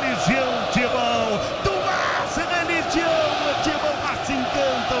 Timão, tu és religião, Timão, assim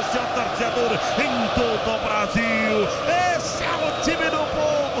canta o seu torcedor em todo o Brasil. Esse é o time do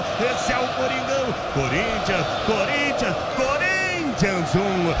povo, esse é o Coringão. Corinthians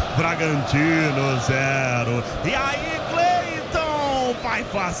 1, Bragantino 0. E aí, Cleiton vai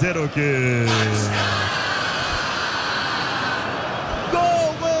fazer o quê?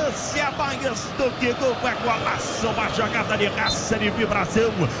 Mais do que gol, é golaço, uma jogada de raça, de vibração,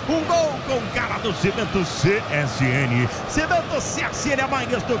 um gol com cara do Cimento CSN. Cimento CSN é mais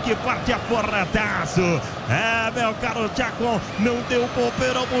do que forte, é forretaço. É, meu caro Chacon, não deu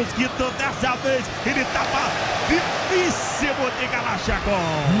bobeira ao Mosquito dessa vez, ele tava vivíssimo, diga lá,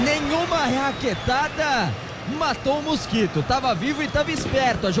 Chacon. Nenhuma raquetada, matou o mosquito. Tava vivo e tava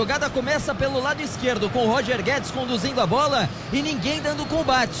esperto. A jogada começa pelo lado esquerdo, com o Roger Guedes conduzindo a bola e ninguém dando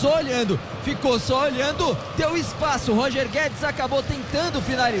combate, só olhando. Ficou só olhando, deu espaço. Roger Guedes acabou tentando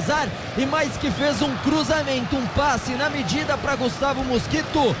finalizar e mais que fez um cruzamento, um passe na medida para Gustavo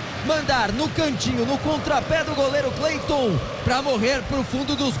Mosquito mandar no cantinho, no contrapé do goleiro Cleiton, para morrer pro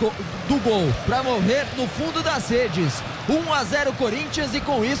fundo do gol, para morrer no fundo das redes. 1-0 Corinthians, e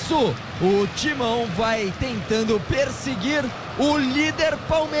com isso o Timão vai tentando perseguir o líder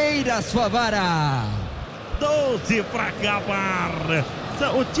Palmeiras, Favara. 12 para acabar.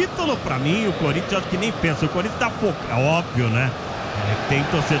 O título, para mim, o Corinthians, que nem pensa, o Corinthians tá focado, óbvio, né? Tem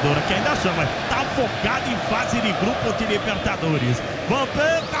torcedor que ainda chama, tá focado em fase de grupo de Libertadores.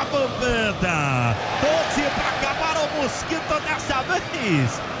 Vampeta. 12 para acabar, o Mosquito dessa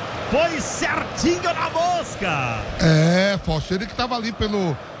vez foi certinho na mosca. Fausto, ele que tava ali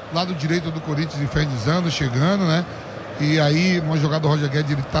pelo lado direito do Corinthians, infernizando, chegando, né? E aí, uma jogada do Roger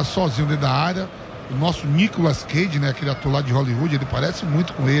Guedes, ele tá sozinho dentro da área. O nosso Nicolas Cage, né? Aquele ator lá de Hollywood, ele parece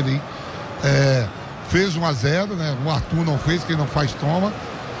muito com ele, hein? Fez 1-0, né? O Arthur não fez, quem não faz toma.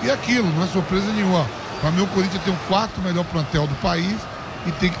 E aquilo, não é surpresa nenhuma. Para mim, o Corinthians tem o quarto melhor plantel do país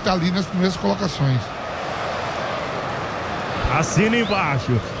e tem que estar ali nas primeiras colocações. Assina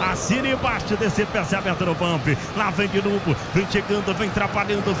embaixo desse pensamento no bump. Lá vem de novo, vem chegando, vem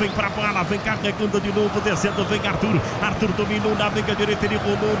trabalhando, vem pra bala, vem carregando de novo, descendo, vem Arthur dominou na meia direita, ele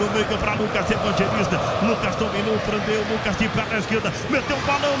rolou no meio pra Lucas, evangelista. Lucas dominou, prendeu, Lucas de perna esquerda, meteu um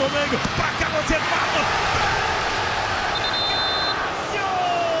balão no meio, pra Carlos Eduardo.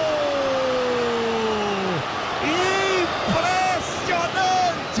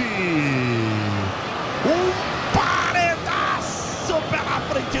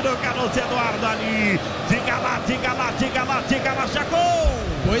 Do Carlos Eduardo ali. Diga lá, Chacon.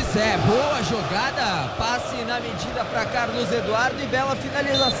 Pois é, boa jogada, passe na medida para Carlos Eduardo e bela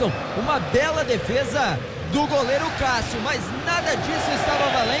finalização. Uma bela defesa do goleiro Cássio, mas nada disso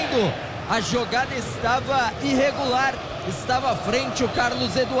estava valendo. A jogada estava irregular, estava à frente o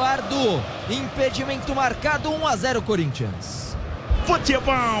Carlos Eduardo. Impedimento marcado, 1-0 Corinthians.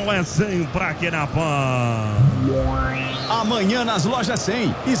 Futebol é sempre aqui na PAN. Amanhã nas lojas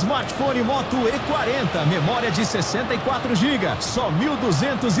 100, smartphone Moto E40, memória de 64 GB, só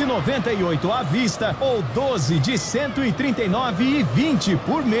 1.298 à vista ou 12 de 139,20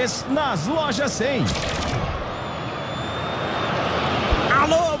 por mês nas lojas 100.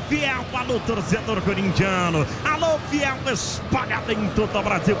 Alô, fiel, alô, torcedor corintiano. Alô, fiel, espalhado em todo o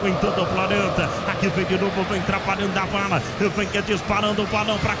Brasil, em todo o planeta. Aqui vem de novo, vem trabalhando a bala. Vem que disparando o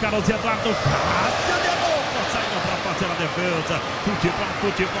balão para Carlos Eduardo. Cássio de novo, saindo para fazer a defesa.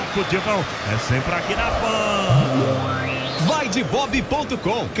 Futebol. É sempre aqui na PAN. Vai de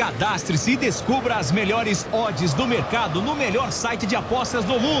bob.com. Cadastre-se e descubra as melhores odds do mercado no melhor site de apostas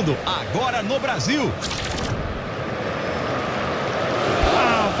do mundo. Agora no Brasil.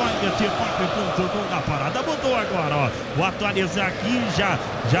 Na parada mudou agora, ó. Vou atualizar aqui,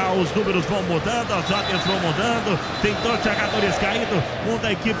 já os números vão mudando, as ordens vão mudando. Tem dois jogadores caindo, um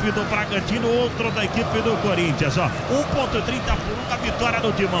da equipe do Bragantino, outro da equipe do Corinthians, ó. 1,30 por 1 a vitória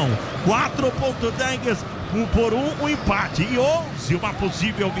do Timão, 4,10 por 1 o empate e 11 uma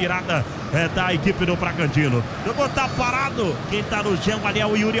possível virada da equipe do Bragantino. Eu vou estar parado, quem tá no chão ali é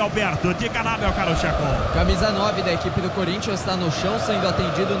o Yuri Alberto. Diga lá, meu caro Chacon. Camisa 9 da equipe do Corinthians está no chão, sendo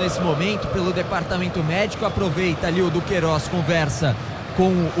atendido nesse momento pelo departamento médico. Aproveita ali o Duqueiroz, conversa com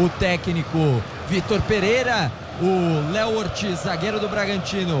o técnico Vitor Pereira. O Léo Ortiz, zagueiro do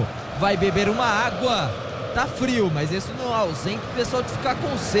Bragantino, vai beber uma água. Tá frio, mas isso não ausenta o pessoal de ficar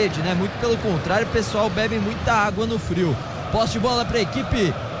com sede, né? Muito pelo contrário, o pessoal bebe muita água no frio. Posse de bola para a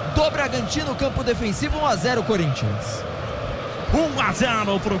equipe do Bragantino, campo defensivo, 1-0 Corinthians.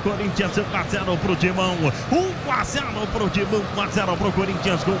 1-0 pro Corinthians, 1-0 pro Timão, 1-0 pro Timão, 1-0 pro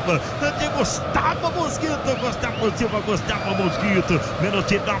Corinthians, de Gustavo Mosquito, Gustavo Silva, Gustavo Mosquito, menos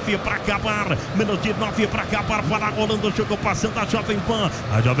de 9 para acabar, para rolando, chegou passando a Jovem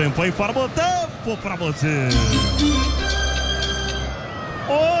Pan informa o tempo para você.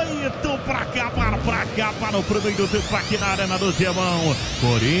 8 para acabar o primeiro tempo aqui na Arena do Timão.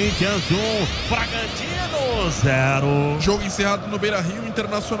 Corinthians 1, Bragantino 0. Jogo encerrado no Beira-Rio.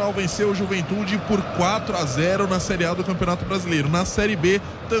 Internacional venceu o Juventude por 4-0 na Série A do Campeonato Brasileiro. Na Série B,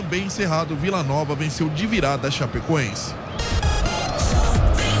 também encerrado, Vila Nova venceu de virada a Chapecoense.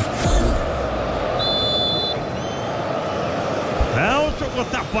 O jogo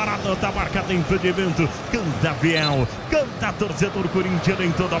tá parado, tá marcado impedimento. Canta fiel, canta torcedor corintiano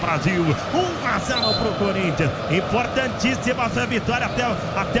em todo o Brasil. 1-0 pro Corinthians. Importantíssima essa vitória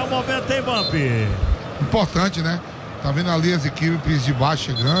até o momento, hein, Vamp? importante, né? Tá vendo ali as equipes de baixo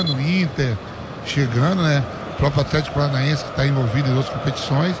chegando, Inter chegando, né? O próprio Atlético Paranaense que está envolvido em outras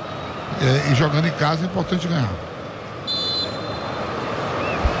competições e jogando em casa é importante ganhar.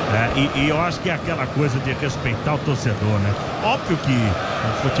 E eu acho que é aquela coisa de respeitar o torcedor, né? Óbvio que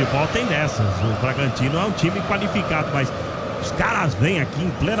o futebol tem dessas. O Bragantino é um time qualificado, mas os caras vêm aqui em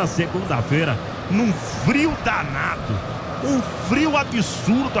plena segunda-feira, num frio danado. Um frio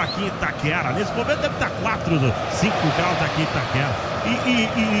absurdo aqui em Itaquera. Nesse momento deve estar 4, 5 graus aqui em Itaquera.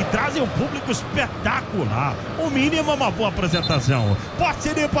 E trazem um público espetacular. O mínimo é uma boa apresentação. Pode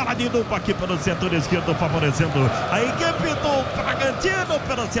ser para de novo aqui pelo setor esquerdo, favorecendo a equipe do Bragantino.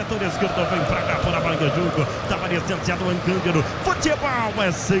 Pelo setor esquerdo, vem pra cá por a Braga Jogo. Estava licenciado o Cândido. Futebol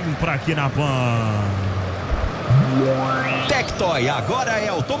é sempre aqui na PAN. Tectoy agora é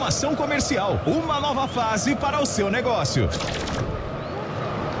automação comercial. Uma nova fase para o seu negócio.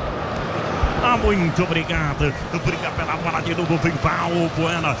 Muito obrigado. Briga pela bola de novo. Vem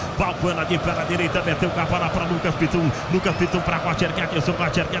Valbuena. Valbuena de pé na direita. Meteu a bola para Lucas Piton. Lucas Piton para Roger Guedes. O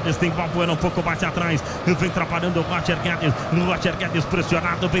Roger Guedes tem Valbuena um pouco mais atrás. Vem trabalhando o Roger Guedes. Roger Guedes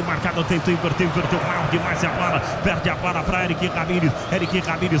pressionado. Bem marcado. Tentou inverter. Inverteu mal demais a bola. Perde a bola para Eric Ramírez. Eric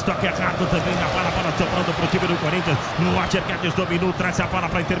Ramírez toca errado também na bola. Para sobrando para o time do Corinthians. Roger Guedes dominou. Traz a bola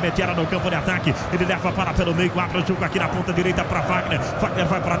para a intermediária no campo de ataque. Ele leva a bola pelo meio. Abre o jogo aqui na ponta direita para Fagner. Fagner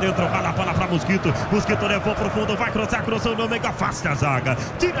vai para dentro. Rola a bola para Mosquito. Mosquito levou pro fundo, vai cruzar, cruzou no meio, afasta a zaga,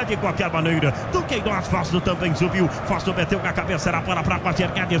 tira de qualquer maneira. Do Queiroz, Fausto também subiu. Fausto meteu com a cabeça, era bola pra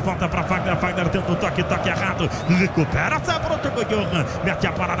Roger Guedes, volta pra Fagner. Fagner tenta o toque errado, recupera essa brota com o Johan, mete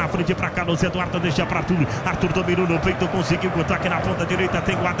a bola na frente pra Carlos Eduardo, deixa pra Arthur. Arthur dominou no peito, conseguiu o toque na ponta direita.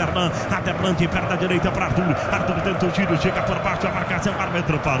 Tem o Aderlan, Aderlan de perna direita pra Arthur. Arthur tenta o giro, chega por baixo, a marcação, o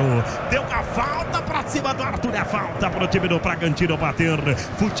árbitro parou. Deu uma falta pra cima do Arthur, é falta pro time do Bragantino bater.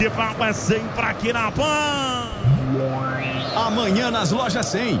 Futebol é sempre aqui na PAN. Amanhã nas lojas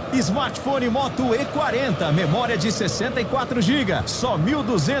 100, smartphone Moto E40, memória de 64 GB, só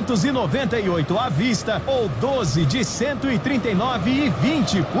 1.298 à vista ou 12 de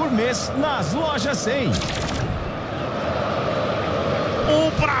 139,20 por mês nas lojas 100. O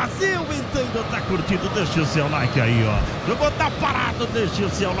Brasil inteiro tá curtindo, deixa o seu like aí, ó. Jogou, tá parado, deixa o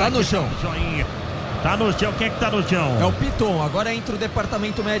seu like. Tá no chão. Joinha. Tá no chão, quem é que tá no chão? É o Piton, agora entra o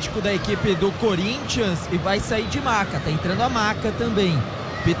departamento médico da equipe do Corinthians e vai sair de maca, tá entrando a maca também.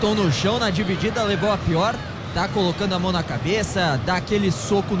 Piton no chão, na dividida, levou a pior, tá colocando a mão na cabeça, dá aquele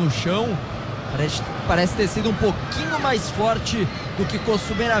soco no chão, parece ter sido um pouquinho mais forte do que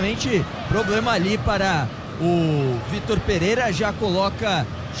costumeiramente. Problema ali para o Vitor Pereira, já coloca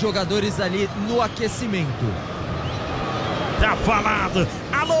jogadores ali no aquecimento. Tá falado.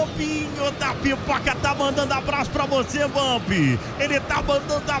 Alô, Pinho da Pipoca, tá mandando abraço pra você, Vamp. Ele tá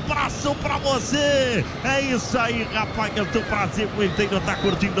mandando abraço pra você. É isso aí, rapaz. O Brasil inteiro tá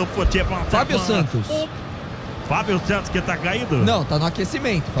curtindo o futebol. Fábio Santos. Fábio Santos que tá caído? Não, tá no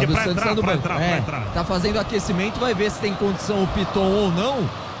aquecimento. Fábio Santos tá no banco. Entrar. Tá fazendo aquecimento, vai ver se tem condição o Piton ou não.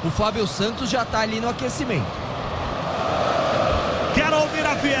 O Fábio Santos já tá ali no aquecimento. Quero ouvir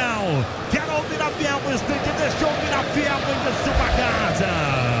a Fiel. Quero ouvir a Fiel. O instante deixou ouvir a Fiel em sua casa.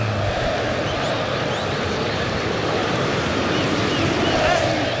 É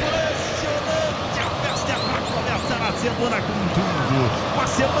impressionante. A festa é pra começar a semana com tudo. Uma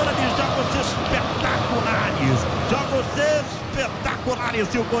semana de jogos espetaculares. Jogos espetaculares.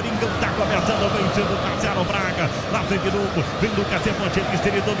 E o Corinthians tá começando vencendo o Marcelo Braga. Lá vem de novo. Vem Lucas Evangelista.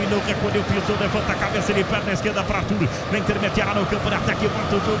 Ele dominou, recolheu o piso, levanta a cabeça, ele perna esquerda pra Arthur. Na intermediária no campo de ataque.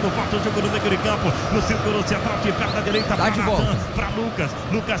 Volta o jogo no meio de campo. No círculo central de perna direita pra Natan. Pra Lucas.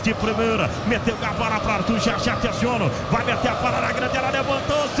 Lucas de primeira. Meteu a bola pra Arthur. Já atenciono. Vai meter a bola na grande. Ela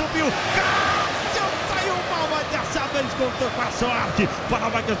levantou, subiu. Dessa vez contou com a sorte. Bola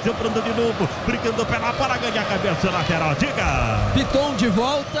vai sobrando de novo. Brigando pela bola, ganha a cabeça lateral. Diga. Piton de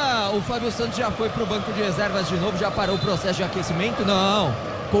volta. O Fábio Santos já foi pro banco de reservas de novo. Já parou o processo de aquecimento? Não.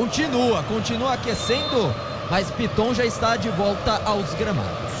 Continua aquecendo. Mas Piton já está de volta aos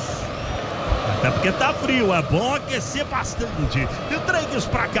gramados. Até porque tá frio, é bom aquecer bastante. E 3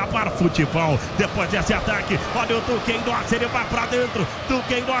 para acabar futebol. Depois desse ataque, olha o Duqueiroz, ele vai pra dentro.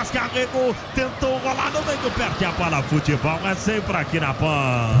 Duqueiroz carregou, tentou rolar no meio, perde a bola. Futebol é sempre aqui na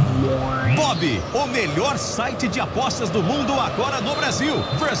PAN. Bob, o melhor site de apostas do mundo agora no Brasil.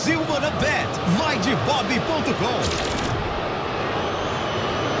 Brasil Wanna Bet. Vai de bob.com.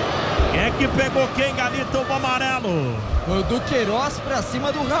 Quem é que pegou quem, Galito? O amarelo. Foi o Duqueiroz pra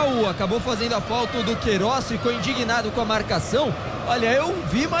cima do Raul. Acabou fazendo a falta. O Duqueiroz ficou indignado com a marcação. Olha, eu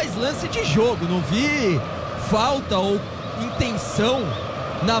vi mais lance de jogo. Não vi falta ou intenção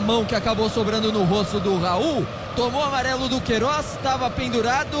na mão que acabou sobrando no rosto do Raul. Tomou amarelo do Queiroz, estava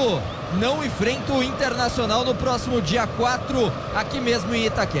pendurado. Não enfrenta o Internacional no próximo dia 4, aqui mesmo em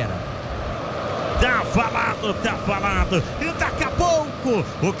Itaquera. Tá falado. E daqui a pouco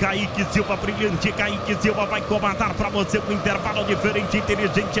o Kaique Silva, brilhante Kaique Silva, vai comandar pra você um intervalo diferente,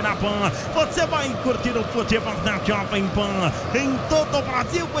 inteligente na PAN. Você vai curtir o futebol da Jovem Pan em todo o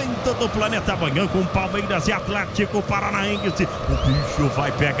Brasil, em todo o planeta. Amanhã com Palmeiras e Atlético Paranaense. O bicho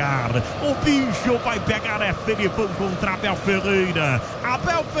vai pegar. É Felipão contra Abel Ferreira.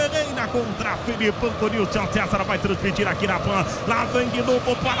 Abel Ferreira contra Felipão. O Nilson César vai transmitir aqui na PAN. Lá vem de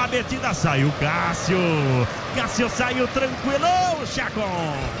novo para a metida. Saiu Cássio saiu tranquilão,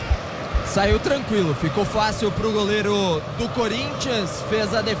 Chacon. Saiu tranquilo, ficou fácil pro goleiro do Corinthians,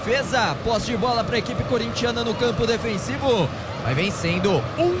 fez a defesa, posse de bola para a equipe corintiana no campo defensivo, vai vencendo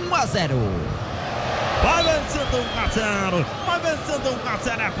 1-0. Vai vencendo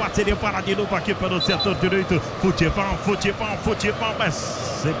 1-0, é parceria para de novo aqui pelo setor direito. Futebol, é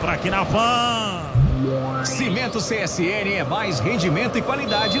sempre aqui na PAN. Cimento CSN é mais rendimento e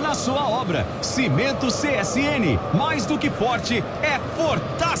qualidade na sua obra. Cimento CSN, mais do que forte, é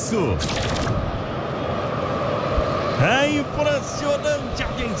fortaço. É impressionante a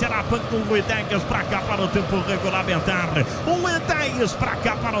audiência na PAN com 1:10 para cá para o tempo regulamentar. 1:10 para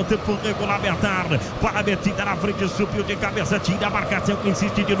cá para o tempo regulamentar. Para a metida na frente, subiu de cabeça, tira a marcação que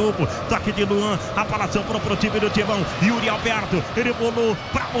insiste de novo. Toque de Luan, apalação para o time do Timão. Yuri Alberto, ele bolou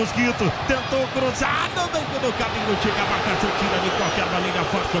para Mosquito, tentou cruzar, no meio do caminho, chega a marcação, tira de qualquer maneira,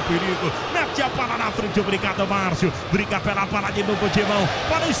 afasta o perigo. Mete a bola na frente, obrigado Márcio. Briga pela bola de novo, Timão.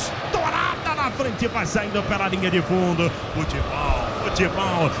 Para estourar na frente, vai saindo pela linha de fundo.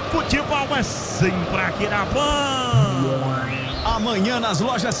 Futebol é sempre aqui na PAN. Amanhã nas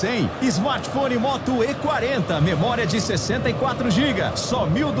lojas 100, smartphone Moto E40, memória de 64 GB, só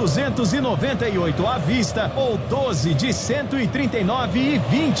 1.298 à vista ou 12 de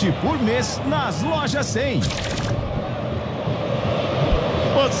 139,20 por mês nas lojas 100.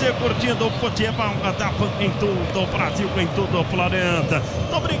 Você curtindo o futebol da PAN em todo o Brasil, em todo o planeta.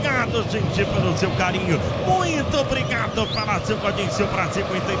 Muito obrigado, gente, pelo seu carinho. Muito obrigado pela sua audiência. O Brasil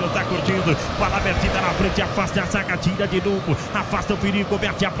inteiro está curtindo. Para a metida na frente, afasta a zaga, tira de novo. Afasta o perigo,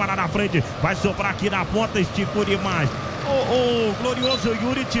 mete a para na frente. Vai sobrar aqui na ponta, esticou demais. O glorioso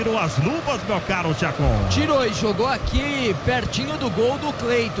Yuri tirou as luvas, meu caro Chacon. Tirou e jogou aqui pertinho do gol do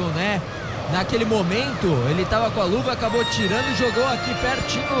Cleiton, né? Naquele momento, ele estava com a luva, acabou tirando e jogou aqui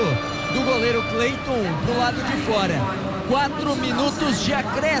pertinho do goleiro Cleiton pro lado de fora. 4 minutos de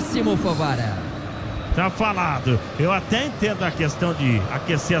acréscimo, Favara. Tá falado. Eu até entendo a questão de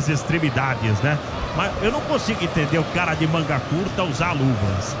aquecer as extremidades, né? Mas eu não consigo entender o cara de manga curta usar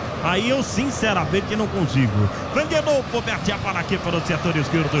luvas. Aí eu sinceramente não consigo. Vem de novo, mete a bola aqui pelo setor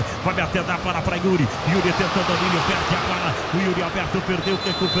esquerdo. Vai meter a bola para Yuri. Yuri tentando o domínio, perde a bola. O Yuri Alberto perdeu,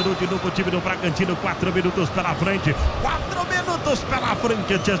 recuperou de novo o time do Bragantino. 4 minutos pela frente. 4 minutos pela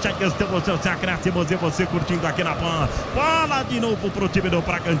frente. Já estamos seus acréscimos e você curtindo aqui na PAN. Bola de novo pro time do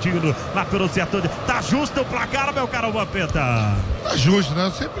Bragantino. Lá pelo setor. Tá justo o placar, meu caro Vampeta? Tá justo, né?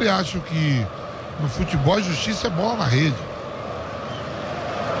 Eu sempre acho que no futebol a justiça é bola na rede.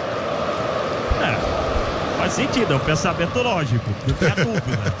 Faz sentido, é um pensamento lógico, não tem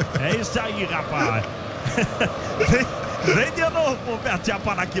dúvida. É isso aí, rapaz. Vem de novo, mete a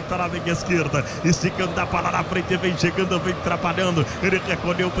bola aqui pela linha esquerda, esticando a bola na frente, vem chegando, vem trabalhando. Ele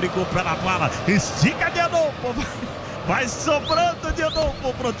recolheu, brigou pela bola, estica de novo. Vai sobrando de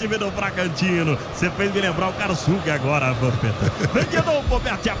novo pro time do Bragantino. Você fez me lembrar o Karsuga agora, Vampeta. Vem de novo,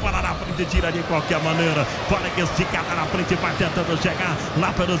 mete a bola na frente, tira de qualquer maneira. Bola que esticada na frente, vai tentando chegar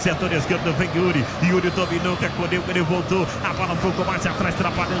lá pelo setor esquerdo. Vem Yuri. Yuri dominou, recolheu, ele voltou. A bola um pouco mais atrás,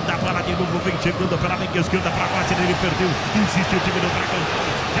 trabalhando a bola de novo. Vem chegando pela linha esquerda pra base, ele perdeu. Insiste o time do Bragantino.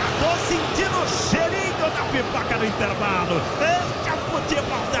 Já tô sentindo o cheirinho da pipoca no intervalo. Este é o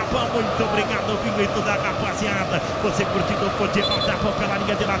futebol da PAN. Muito obrigado, Vinho, e toda a rapaziada. Você curtindo o futebol da PAN pela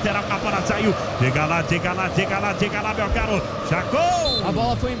linha de lateral, a bola saiu. Chega lá, meu caro Chacon. A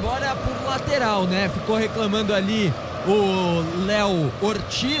bola foi embora por lateral, né? Ficou reclamando ali o Léo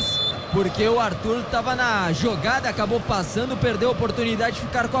Ortiz, porque o Arthur estava na jogada, acabou passando, perdeu a oportunidade de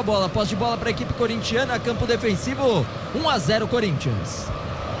ficar com a bola. Posse de bola para a equipe corintiana, campo defensivo, 1-0 Corinthians.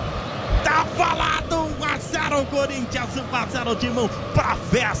 Tá falado, 1-0 Corinthians, 1-0 Timão, pra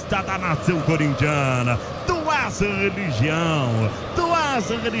festa da nação corintiana. Tu és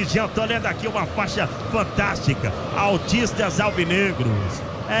religião, tô lendo aqui uma faixa fantástica, autistas alvinegros.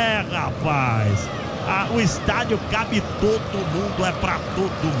 É, rapaz, o estádio cabe todo mundo, é pra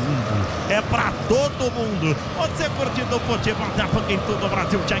todo mundo. É pra todo mundo. Você curtindo o futebol da PAN em todo o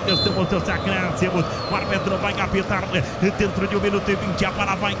Brasil. Já estamos os acréscimos. O árbitro vai apitar dentro de 1 minuto e 20. A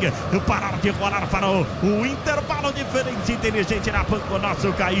bola vai parar de rolar para o intervalo diferente, inteligente na PAN com o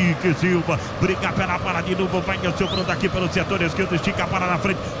nosso Kaique Silva. Briga pela bola de novo. Vai sobrando aqui pelo setor esquerdo. Estica a bola na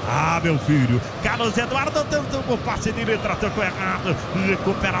frente. Meu filho. Carlos Eduardo tentando o passe de letra. Tocou errado.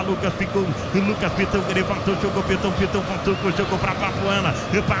 Recupera Lucas Picão. Lucas Pitão. Ele voltou. Jogou Pitão. Pitão voltou. Jogou para Papuana.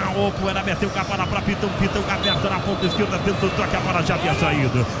 Papuana meteu a bola para Pitão. Pitão aberto na ponta esquerda. Tentou tocar. A bola já havia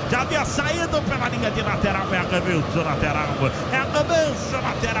saído. Já havia saído pela linha de lateral. É arremesso lateral. É arremesso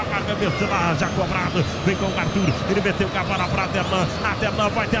lateral. Arremesso lá já cobrado. Vem com o Arthur. Ele meteu a bola para Aderlan. Aderlan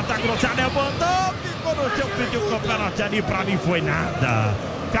vai tentar cruzar. Levantou. Ficou no chão. Pediu o pênalti ali. Para mim foi nada.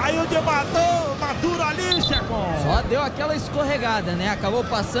 Caiu de maduro ali, Chacon. Só deu aquela escorregada, né? Acabou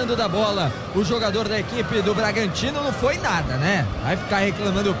passando da bola o jogador da equipe do Bragantino. Não foi nada, né? Vai ficar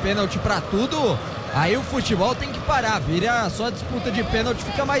reclamando o pênalti pra tudo. Aí o futebol tem que parar. Vira só disputa de pênalti,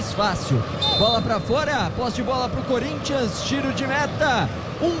 fica mais fácil. Bola pra fora, posse de bola pro Corinthians. Tiro de meta.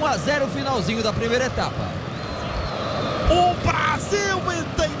 1-0 finalzinho da primeira etapa. O Brasil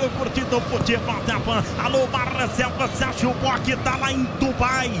inteiro curtindo o futebol da PAN. Alô, Marcelo Sérgio Bock tá lá em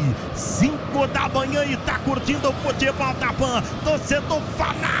Dubai, 5 da manhã e tá curtindo o futebol da PAN. Torcedor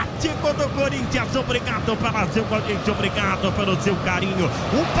fanático do Corinthians, obrigado pela sua audiência, obrigado pelo seu carinho.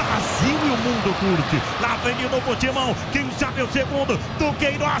 O Brasil e o mundo curte. Lá vem de novo o Timão, quem sabe o segundo do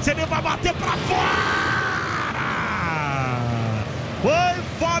Queiroz, ele vai bater pra fora. Foi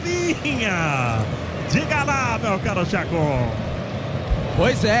Fabinha. Diga lá, meu caro Chacon.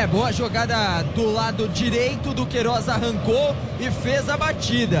 Pois é, boa jogada do lado direito do Queiroz, arrancou e fez a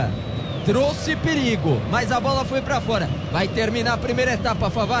batida. Trouxe perigo, mas a bola foi pra fora. Vai terminar a primeira etapa,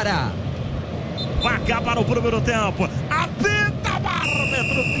 Favara. Vai acabar o primeiro tempo. Apita o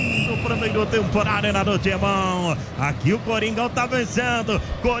árbitro, fim do primeiro tempo, Arena do Timão. Aqui o Coringão tá vencendo.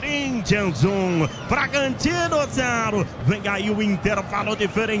 Corinthians 1, Bragantino 0. Vem aí o intervalo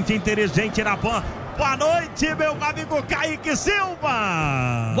diferente, inteligente na PAN. Boa noite, meu amigo Kaique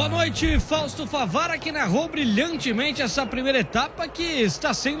Silva. Boa noite, Fausto Favara, que narrou brilhantemente essa primeira etapa, que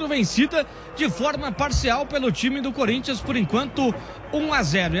está sendo vencida de forma parcial pelo time do Corinthians, por enquanto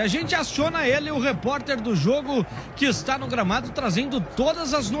 1-0. E a gente aciona ele, o repórter do jogo, que está no gramado, trazendo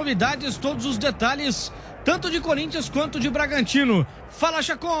todas as novidades, todos os detalhes, tanto de Corinthians quanto de Bragantino. Fala,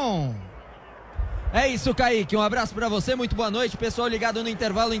 Chacon! É isso, Kaique, um abraço pra você, muito boa noite, pessoal ligado no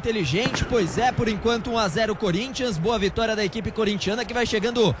intervalo inteligente. Pois é, por enquanto 1-0 Corinthians, boa vitória da equipe corintiana, que vai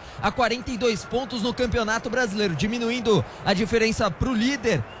chegando a 42 pontos no Campeonato Brasileiro, diminuindo a diferença pro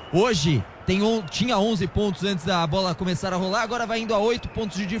líder. Hoje tinha 11 pontos antes da bola começar a rolar, agora vai indo a 8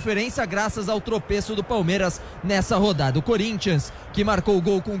 pontos de diferença, graças ao tropeço do Palmeiras nessa rodada. O Corinthians, que marcou o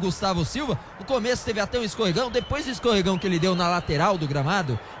gol com o Gustavo Silva, no começo teve até um escorregão, depois do escorregão que ele deu na lateral do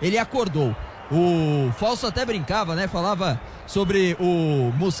gramado, ele acordou. O Falso até brincava, né? Falava sobre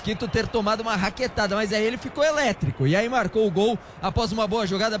o Mosquito ter tomado uma raquetada, mas aí ele ficou elétrico e aí marcou o gol após uma boa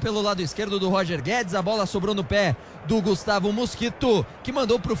jogada pelo lado esquerdo do Roger Guedes. A bola sobrou no pé do Gustavo Mosquito, que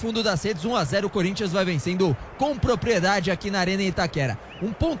mandou pro fundo das redes. 1-0, o Corinthians vai vencendo com propriedade aqui na Arena Itaquera.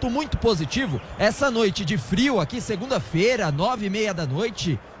 Um ponto muito positivo, essa noite de frio aqui, segunda-feira, 9h30 da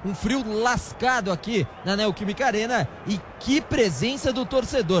noite, um frio lascado aqui na Neoquímica Arena, e que presença do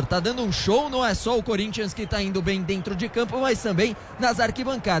torcedor, tá dando um show. Não é só o Corinthians que tá indo bem dentro de campo, mas também nas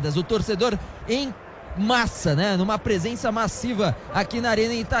arquibancadas, o torcedor em massa, né? Numa presença massiva aqui na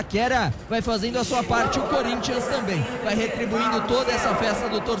Arena Itaquera, vai fazendo a sua parte. O Corinthians também vai retribuindo toda essa festa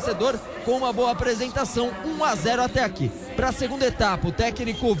do torcedor com uma boa apresentação. 1-0 até aqui. Para a segunda etapa, o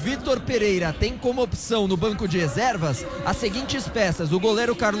técnico Vitor Pereira tem como opção no banco de reservas as seguintes peças: o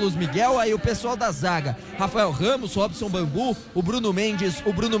goleiro Carlos Miguel, aí o pessoal da zaga, Rafael Ramos, Robson Bambu, o Bruno Mendes,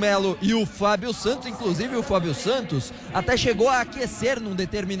 o Bruno Melo e o Fábio Santos. Inclusive o Fábio Santos até chegou a aquecer num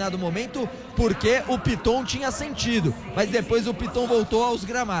determinado momento, porque o Piton tinha sentido, mas depois o Piton voltou aos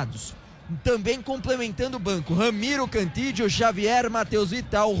gramados. Também complementando o banco, Ramiro Cantídio, Xavier, Matheus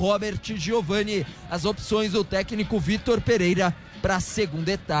Vital, Robert Giovanni. As opções do técnico Vitor Pereira para a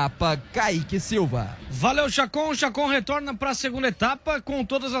segunda etapa. Kaique Silva. Valeu, Chacon. O Chacon retorna para a segunda etapa com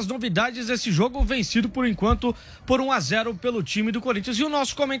todas as novidades desse jogo, vencido por enquanto por 1-0 pelo time do Corinthians. E o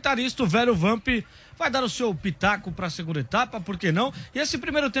nosso comentarista, o velho Vamp, vai dar o seu pitaco para a segunda etapa, por que não? E esse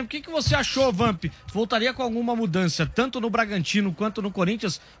primeiro tempo, o que você achou, Vamp? Voltaria com alguma mudança, tanto no Bragantino quanto no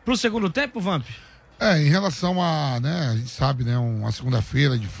Corinthians, para o segundo tempo, Vamp? Em relação a, né, a gente sabe, né, uma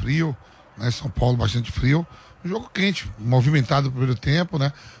segunda-feira de frio, né, São Paulo bastante frio, um jogo quente, movimentado no primeiro tempo,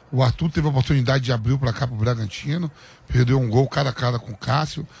 né, O Arthur teve a oportunidade de abrir o placar para o Bragantino, perdeu um gol cara a cara com o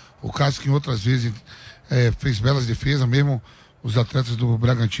Cássio. O Cássio que em outras vezes fez belas defesas, mesmo os atletas do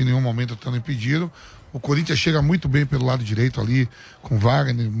Bragantino em um momento estando impedido. O Corinthians chega muito bem pelo lado direito ali, com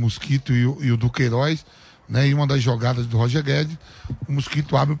Wagner, Mosquito e o Duqueiroz, né? E uma das jogadas do Roger Guedes, o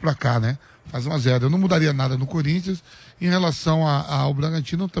Mosquito abre o placar, né? Faz 1-0. Eu não mudaria nada no Corinthians. Em relação ao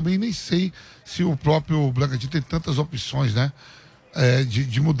Bragantino, eu também nem sei se o próprio Bragantino tem tantas opções, né?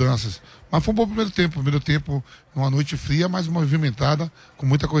 De mudanças. Mas foi um bom primeiro tempo. Primeiro tempo, numa noite fria, mas movimentada, com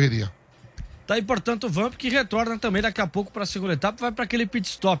muita correria. Tá aí, portanto, o Vamp, que retorna também daqui a pouco para a segunda etapa, vai para aquele pit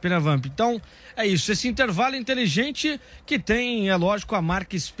stop, né, Vamp? Então, é isso, esse intervalo inteligente que tem, é lógico, a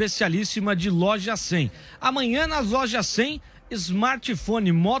marca especialíssima de Loja 100. Amanhã nas Lojas 100,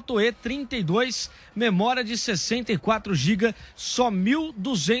 smartphone Moto E32, memória de 64 GB, só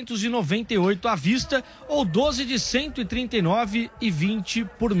 1.298 à vista ou 12 de 139,20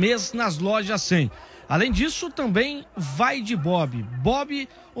 por mês nas Lojas 100. Além disso, também vai de Bob. Bob,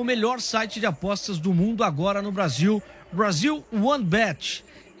 o melhor site de apostas do mundo agora no Brasil. Brasil OneBet.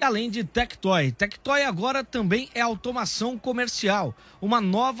 Além de Tectoy. Tectoy agora também é automação comercial. Uma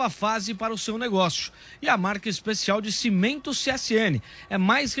nova fase para o seu negócio. E a marca especial de Cimento CSN. É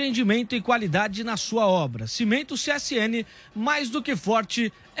mais rendimento e qualidade na sua obra. Cimento CSN, mais do que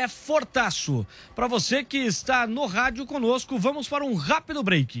forte, é fortaço. Para você que está no rádio conosco, vamos para um rápido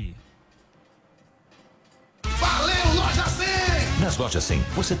break. Valeu, Loja 100! Nas Lojas 100,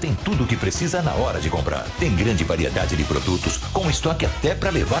 você tem tudo o que precisa na hora de comprar. Tem grande variedade de produtos, com estoque até para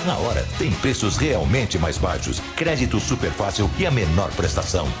levar na hora. Tem preços realmente mais baixos, crédito super fácil e a menor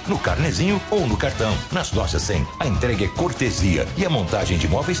prestação. No carnezinho ou no cartão. Nas Lojas 100, a entrega é cortesia e a montagem de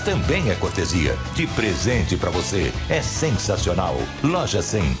móveis também é cortesia. De presente para você. É sensacional. Loja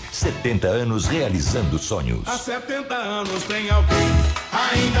 100, 70 anos realizando sonhos. Há 70 anos tem alguém,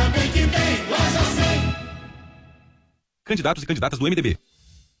 ainda bem que tem Loja 100. Candidatos e candidatas do MDB.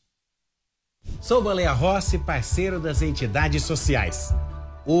 Sou Baleia Rossi, parceiro das entidades sociais.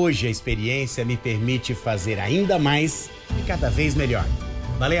 Hoje a experiência me permite fazer ainda mais e cada vez melhor.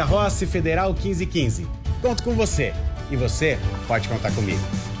 Baleia Rossi, Federal 1515. Conto com você. E você pode contar comigo.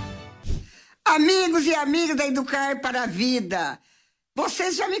 Amigos e amigas da Educar para a Vida.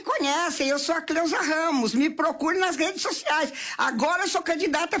 Vocês já me conhecem, eu sou a Cleusa Ramos. Me procure nas redes sociais. Agora eu sou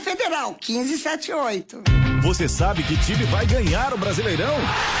candidata federal, 1578. Você sabe que time vai ganhar o Brasileirão?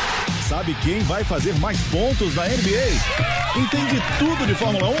 Sabe quem vai fazer mais pontos na NBA? Entende tudo de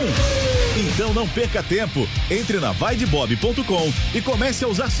Fórmula 1? Então não perca tempo. Entre na vaidebob.com e comece a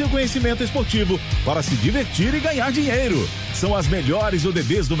usar seu conhecimento esportivo para se divertir e ganhar dinheiro. São as melhores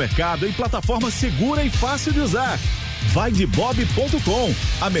ODBs do mercado em plataforma segura e fácil de usar. Vaidebob.com,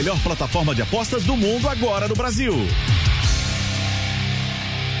 a melhor plataforma de apostas do mundo agora no Brasil.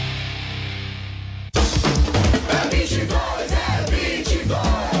 É 22.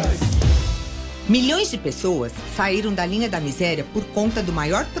 Milhões de pessoas saíram da linha da miséria por conta do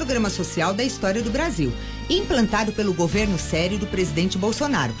maior programa social da história do Brasil, implantado pelo governo sério do presidente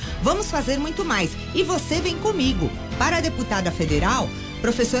Bolsonaro. Vamos fazer muito mais e você vem comigo. Para a deputada federal,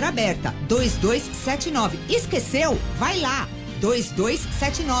 professora Berta, 2279. Esqueceu? Vai lá.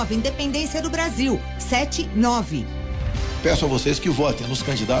 2279, Independência do Brasil, 79. Peço a vocês que votem nos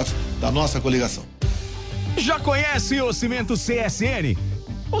candidatos da nossa coligação. Já conhece o Cimento CSN?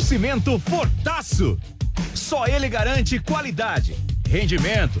 O cimento Fortaço. Só ele garante qualidade,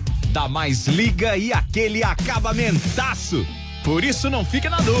 rendimento, dá mais liga e aquele acabamentaço. Por isso não fique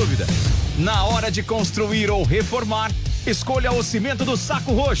na dúvida. Na hora de construir ou reformar, escolha o cimento do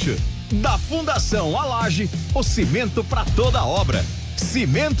Saco Roxo. Da Fundação à Laje, o cimento para toda obra.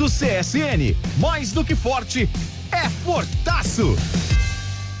 Cimento CSN, mais do que forte, é Fortaço.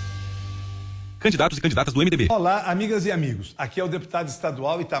 Candidatos e candidatas do MDB. Olá, amigas e amigos. Aqui é o deputado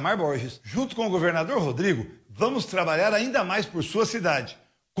estadual Itamar Borges. Junto com o governador Rodrigo, vamos trabalhar ainda mais por sua cidade.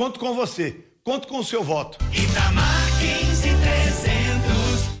 Conto com você. Conto com o seu voto. Itamar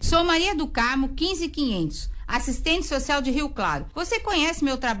 15300. Sou Maria do Carmo 15500. Assistente social de Rio Claro. Você conhece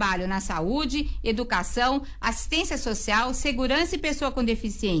meu trabalho na saúde, educação, assistência social, segurança e pessoa com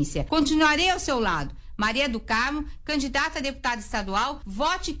deficiência. Continuarei ao seu lado. Maria do Carmo, candidata a deputada estadual,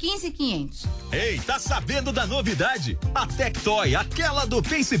 vote 15500. Ei, tá sabendo da novidade? A Tectoy, aquela do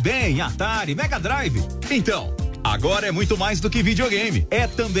Pense Bem, Atari, Mega Drive. Então, agora é muito mais do que videogame. É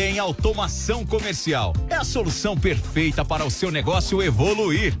também automação comercial. É a solução perfeita para o seu negócio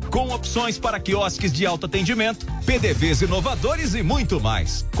evoluir, com opções para quiosques de autoatendimento, PDVs inovadores e muito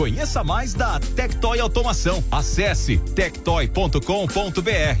mais. Conheça mais da Tectoy Automação. Acesse tectoy.com.br.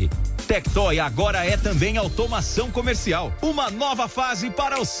 Tectoy agora é também automação comercial. Uma nova fase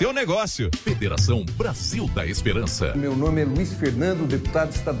para o seu negócio. Federação Brasil da Esperança. Meu nome é Luiz Fernando,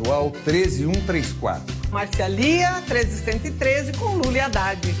 deputado estadual 13134. Marcialia 13113 com Lula e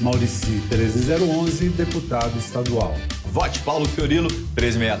Haddad. Maurici 13011, deputado estadual. Vote Paulo Fiorilo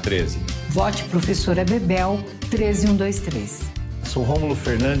 13613. Vote professora Bebel 13123. Sou Rômulo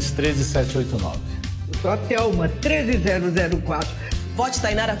Fernandes 13789. Eu sou a Thelma 13004. Vote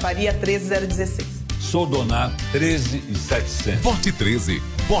Tainara Faria 13016. Sou Donato 13700. Vote 13.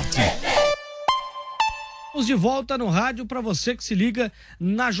 Vote. Estamos de volta no rádio para você que se liga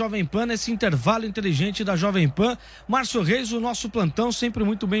na Jovem Pan, nesse intervalo inteligente da Jovem Pan. Márcio Reis, o nosso plantão, sempre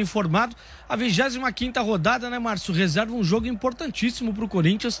muito bem informado. A 25ª rodada, né, Márcio? Reserva um jogo importantíssimo pro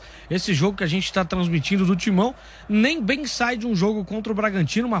Corinthians. Esse jogo que a gente está transmitindo do Timão, nem bem sai de um jogo contra o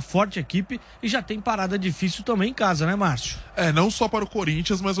Bragantino, uma forte equipe, e já tem parada difícil também em casa, né, Márcio? Não só para o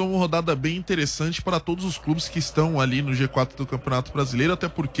Corinthians, mas uma rodada bem interessante para todos os clubes que estão ali no G4 do Campeonato Brasileiro, até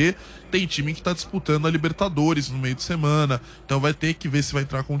porque tem time que está disputando a Libertadores no meio de semana, então vai ter que ver se vai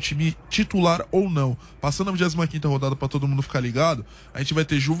entrar com o time titular ou não. Passando a 25ª rodada para todo mundo ficar ligado, a gente vai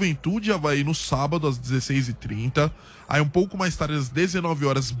ter Juventude e Avaí no sábado às 16h30, aí um pouco mais tarde às 19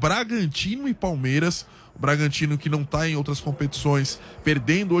 horas Bragantino e Palmeiras. O Bragantino, que não está em outras competições,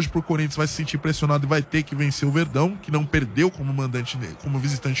 perdendo hoje pro Corinthians, vai se sentir pressionado e vai ter que vencer o Verdão, que não perdeu como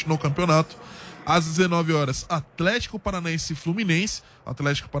visitante no campeonato. Às 19 horas, Atlético Paranaense e Fluminense.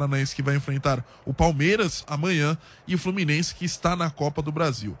 Atlético Paranaense que vai enfrentar o Palmeiras amanhã e o Fluminense que está na Copa do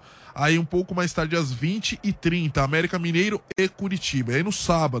Brasil. Aí um pouco mais tarde, às 20h30, América Mineiro e Curitiba. Aí no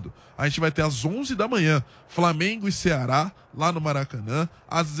sábado, a gente vai ter às 11 da manhã, Flamengo e Ceará, lá no Maracanã.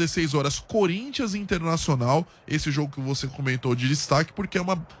 Às 16 horas, Corinthians e Internacional. Esse jogo que você comentou de destaque, porque é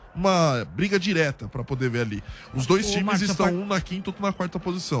uma briga direta para poder ver ali. Os dois times Marcos, estão um na quinta, outro na quarta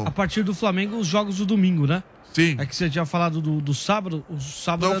posição. A partir do Flamengo, os jogos do domingo, né? Sim. É que você tinha falado do sábado. O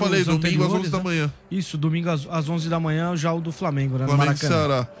sábado não, eu falei domingo às 11 da manhã. Isso, domingo às 11 da manhã, já o do Flamengo, né? Flamengo e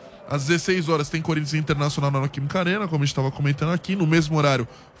Ceará. Às 16 horas tem Corinthians Internacional na Neoquímica Arena, como a gente estava comentando aqui. No mesmo horário,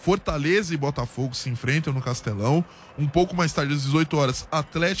 Fortaleza e Botafogo se enfrentam no Castelão. Um pouco mais tarde, às 18 horas,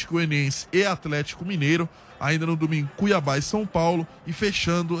 Atlético Goianiense e Atlético Mineiro. Ainda no domingo, Cuiabá e São Paulo. E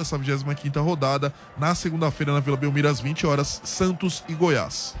fechando essa 25ª rodada, na segunda-feira, na Vila Belmiro, às 20 horas, Santos e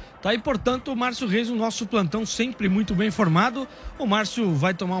Goiás. Tá aí, portanto, o Márcio Reis, o nosso plantão sempre muito bem informado. O Márcio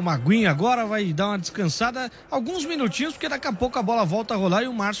vai tomar uma aguinha agora, vai dar uma descansada, alguns minutinhos, porque daqui a pouco a bola volta a rolar e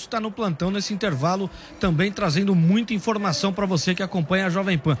o Márcio está no plantão nesse intervalo, também trazendo muita informação para você que acompanha a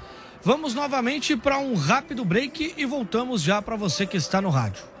Jovem Pan. Vamos novamente para um rápido break e voltamos já para você que está no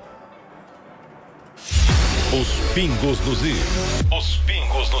rádio. Os pingos dos is. Os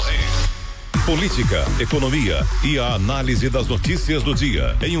pingos dos is. Política, economia e a análise das notícias do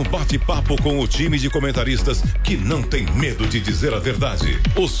dia em um bate-papo com o time de comentaristas que não tem medo de dizer a verdade.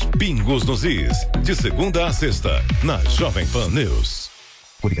 Os pingos nos is, de segunda a sexta, na Jovem Pan News.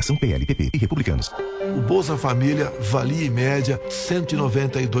 Coligação PL, PP e Republicanos. O Bolsa Família valia em média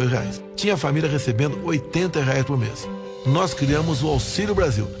R$192. Tinha a família recebendo R$80 por mês. Nós criamos o Auxílio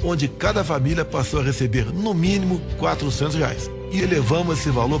Brasil, onde cada família passou a receber no mínimo R$400. E elevamos esse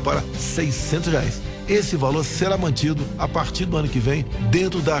valor para R$600. Esse valor será mantido a partir do ano que vem,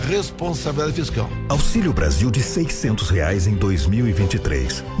 dentro da responsabilidade fiscal. Auxílio Brasil de R$600 em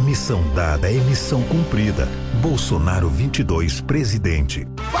 2023. Missão dada é missão cumprida. Bolsonaro 22, presidente.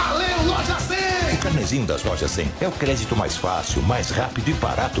 Valeu, Loja 100! O carnezinho das Lojas 100 é o crédito mais fácil, mais rápido e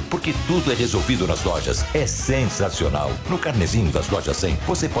barato, porque tudo é resolvido nas lojas. É sensacional. No carnezinho das Lojas 100,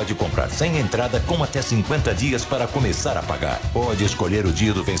 você pode comprar sem entrada com até 50 dias para começar a pagar. Pode escolher o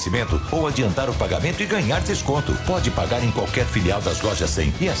dia do vencimento ou adiantar o pagamento e ganhar desconto. Pode pagar em qualquer filial das Lojas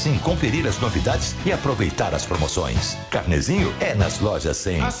 100 e assim conferir as novidades e aproveitar as promoções. Carnezinho é nas Lojas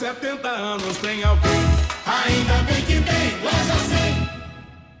 100. Há 70 anos tem alguém, ainda bem que tem Loja 100.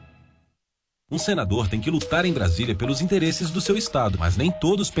 Um senador tem que lutar em Brasília pelos interesses do seu estado, mas nem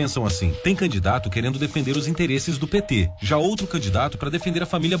todos pensam assim. Tem candidato querendo defender os interesses do PT, já outro candidato para defender a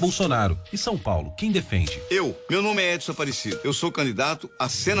família Bolsonaro. E São Paulo, quem defende? Meu nome é Edson Aparecido. Eu sou candidato a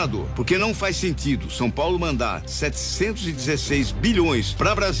senador, porque não faz sentido São Paulo mandar 716 bilhões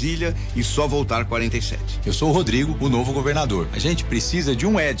para Brasília e só voltar 47. Eu sou o Rodrigo, o novo governador. A gente precisa de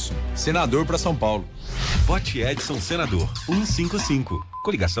um Edson, senador para São Paulo. Vote Edson Senador, 155.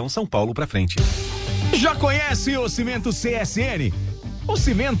 Coligação São Paulo pra frente. Já conhece o cimento CSN? O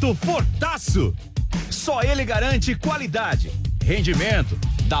cimento Fortaço. Só ele garante qualidade, rendimento,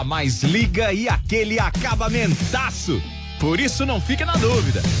 dá mais liga e aquele acabamentaço. Por isso não fique na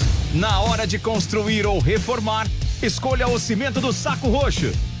dúvida. Na hora de construir ou reformar, escolha o cimento do Saco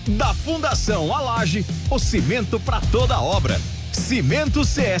Roxo. Da Fundação Alage, o cimento para toda obra. Cimento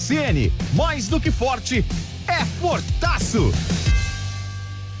CSN, mais do que forte, é fortaço.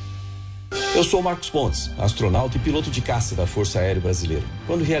 Eu sou Marcos Pontes, astronauta e piloto de caça da Força Aérea Brasileira.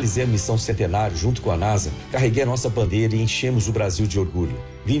 Quando realizei a missão Centenário junto com a NASA, carreguei a nossa bandeira e enchemos o Brasil de orgulho.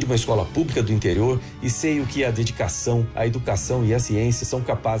 Vim de uma escola pública do interior e sei o que a dedicação, a educação e a ciência são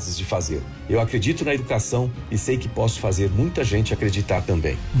capazes de fazer. Eu acredito na educação e sei que posso fazer muita gente acreditar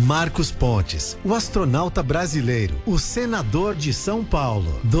também. Marcos Pontes, o astronauta brasileiro, o senador de São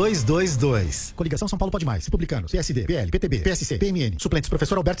Paulo. 222. Coligação São Paulo Pode Mais. Republicanos, PSD, PL, PTB, PSC, PMN. Suplentes,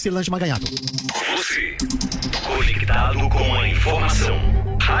 professor Alberto Cirlange Maganhato. Você, conectado com a informação.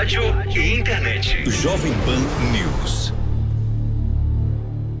 Rádio e internet. Jovem Pan News.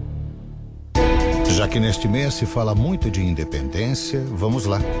 Já que neste mês se fala muito de independência, vamos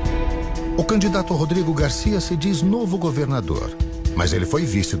lá. O candidato Rodrigo Garcia se diz novo governador, mas ele foi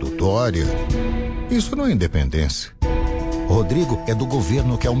vice do Dória. Isso não é independência. Rodrigo é do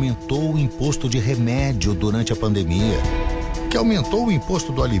governo que aumentou o imposto de remédio durante a pandemia, que aumentou o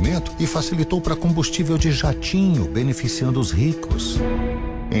imposto do alimento e facilitou para combustível de jatinho, beneficiando os ricos.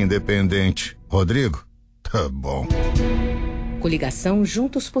 Independente. Rodrigo? Tá bom. Coligação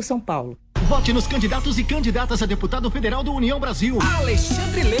Juntos por São Paulo. Vote nos candidatos e candidatas a deputado federal do União Brasil.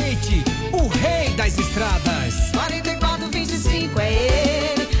 Alexandre Leite, o rei das estradas. 4425 é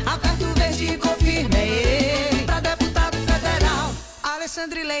ele, aperta o verde e confirma é ele. Pra deputado federal,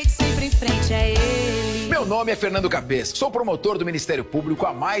 Alexandre Leite sempre em frente é ele. Meu nome é Fernando Capês, sou promotor do Ministério Público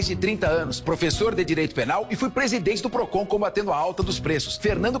há mais de 30 anos, professor de Direito Penal e fui presidente do PROCON combatendo a alta dos preços.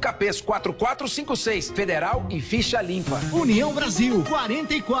 Fernando Capês, 4456, federal e ficha limpa. União Brasil,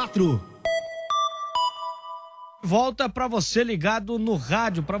 44. Volta para você ligado no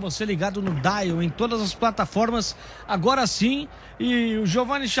rádio, para você ligado no dial, em todas as plataformas, agora sim. E o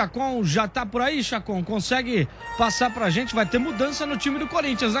Giovanni Chacon já tá por aí, Chacon? Consegue passar pra gente? Vai ter mudança no time do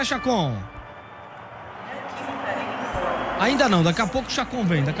Corinthians, né, Chacon? Ainda não, daqui a pouco o Chacon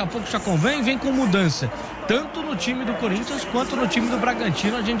vem, vem com mudança. Tanto no time do Corinthians quanto no time do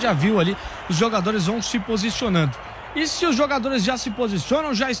Bragantino, a gente já viu ali, os jogadores vão se posicionando. E se os jogadores já se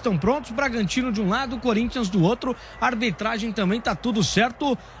posicionam, já estão prontos, Bragantino de um lado, Corinthians do outro, a arbitragem também tá tudo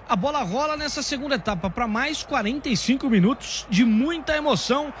certo. A bola rola nessa segunda etapa para mais 45 minutos de muita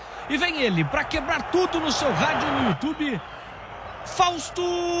emoção. E vem ele para quebrar tudo no seu rádio no YouTube, Fausto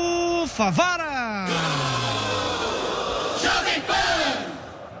Favara. Jovem Pan!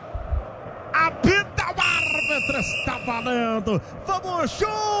 Apita o árbitro, está valendo. Vamos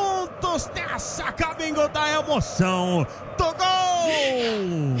juntos nessa caminho da emoção do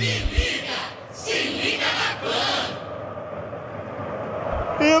gol. Se liga na Pan.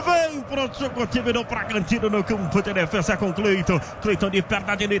 E vem pro jogo o time do Bragantino no campo de defesa com Cleiton. Cleiton de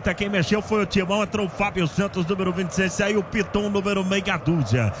perna direita, quem mexeu foi o Timão, entrou o Fábio Santos, número 26, saiu o Piton, número meia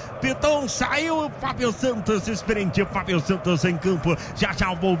dúzia. Piton saiu, o Fábio Santos, experiente Fábio Santos em campo. Já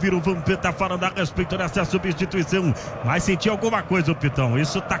vou ouvir o Vampeta falando a respeito dessa substituição. Mas sentiu alguma coisa o Piton,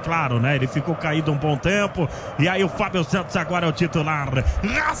 isso tá claro, né? Ele ficou caído um bom tempo. E aí o Fábio Santos agora é o titular.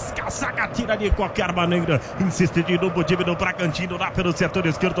 Rasca a saga, tira de qualquer maneira. Insiste de novo o time do Bragantino lá pelo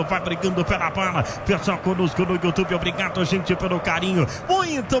setor esquerdo, vai brigando pela bola. Pessoal conosco no YouTube, obrigado, gente, pelo carinho.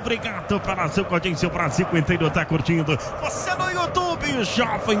 Muito obrigado pela sua audiência. O Brasil inteiro tá curtindo. Você no YouTube,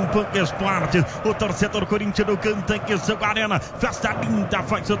 Jovem Pan Esportes. O torcedor corintiano canta em sua arena. Festa linda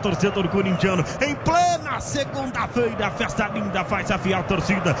faz o torcedor corintiano. Em plena segunda-feira, festa linda faz a fiel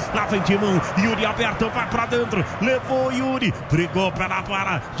torcida. Lá vem Timão, Yuri Alberto vai pra dentro. Levou Yuri, brigou pela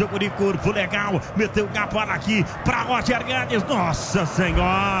bola. Jogo de corpo legal. Meteu a bola aqui pra Roger Guedes. Nossa Senhora.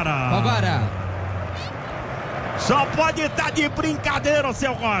 Agora só pode estar de brincadeira,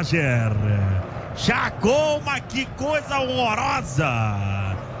 seu Roger. Chacon, mas que coisa horrorosa.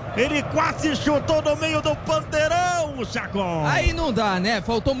 Ele quase chutou no meio do panteirão, o Chacon. Aí não dá, né?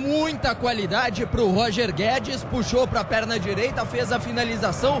 Faltou muita qualidade pro Roger Guedes. Puxou pra perna direita, fez a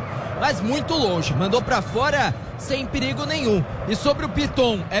finalização, mas muito longe. Mandou pra fora sem perigo nenhum. E sobre o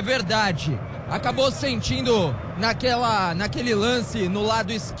Piton, é verdade, acabou sentindo naquele lance no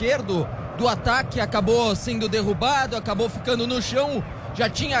lado esquerdo do ataque, acabou sendo derrubado, acabou ficando no chão. Já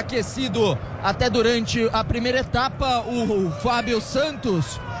tinha aquecido até durante a primeira etapa o Fábio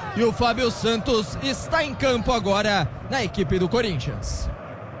Santos. E o Fábio Santos está em campo agora na equipe do Corinthians.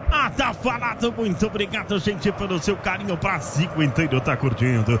 A tá falado. Muito obrigado, gente, pelo seu carinho. O Brasil inteiro tá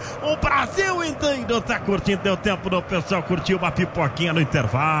curtindo. O Brasil inteiro tá curtindo. Deu tempo do pessoal curtir uma pipoquinha no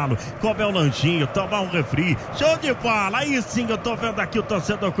intervalo, comer um lanchinho, tomar um refri. Show de bola. Aí sim, eu tô vendo aqui o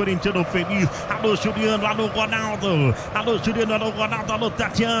torcedor corintiano feliz. Alô, Juliano, alô, Ronaldo. Alô, Juliano, alô, Ronaldo, alô,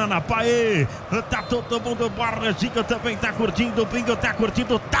 Tatiana, Paê. Tá todo mundo, Borra Giga também tá curtindo. O Bingo tá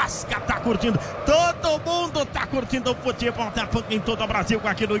curtindo. Tasca tá curtindo. Todo mundo tá curtindo o futebol da PAN em todo o Brasil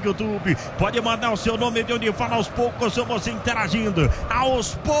aqui no YouTube. Pode mandar o seu nome de onde fala. Aos poucos vamos interagindo.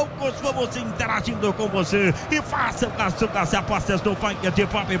 Aos poucos vamos interagindo com você. E faça as apostas do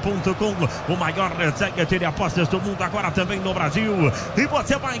FireTip.com, o maior site de apostas do mundo, agora também no Brasil. E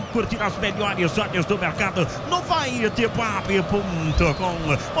você vai curtir as melhores odds do mercado no FireTip.com.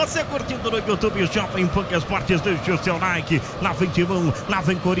 Você curtindo no YouTube Shopping Punk Esportes, deixa o seu like. Lá vem Timão, lá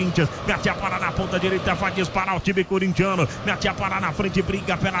vem Corinthians. Mete a para na ponta direita, vai disparar o time corintiano. Mete a para na frente,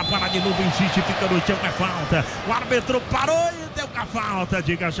 briga pela para de novo, insiste, fica no chão, é falta. O árbitro parou e deu a falta,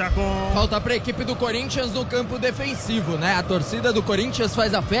 diga Chacon. Falta para a equipe do Corinthians no campo defensivo, né? A torcida do Corinthians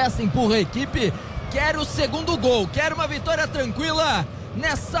faz a festa, empurra a equipe, quer o segundo gol, quer uma vitória tranquila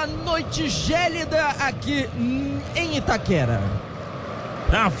nessa noite gélida aqui em Itaquera.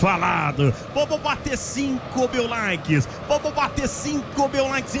 Tá falado. Vamos bater 5 mil likes. Vamos bater 5 mil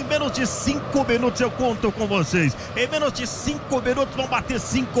likes. Em menos de 5 minutos eu conto com vocês. Em menos de 5 minutos vamos bater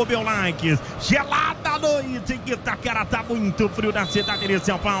 5 mil likes. Gelada noite em Itaquera. Tá muito frio na cidade de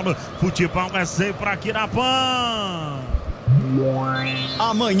São Paulo. Futebol é sempre aqui na PAN.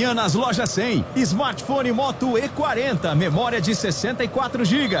 Amanhã nas lojas 100, smartphone Moto E40, memória de 64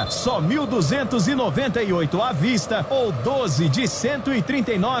 GB, só 1.298 à vista ou 12 de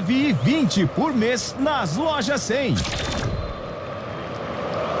 139,20 por mês nas lojas 100.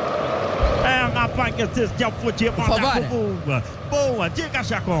 Rapaz, esse é o futebol da boa. Boa, diga,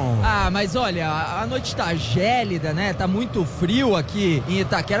 Chacon. Mas olha, a noite tá gélida, né? Tá muito frio aqui em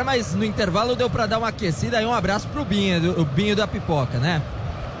Itaquera, mas no intervalo deu pra dar uma aquecida. E um abraço pro Binho, o Binho da Pipoca, né?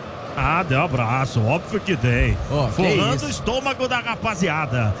 Deu um abraço, óbvio que tem. Forrando o estômago da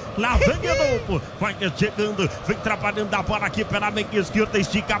rapaziada. Lá vem de novo. Vai chegando, vem trabalhando a bola aqui pela meia esquerda.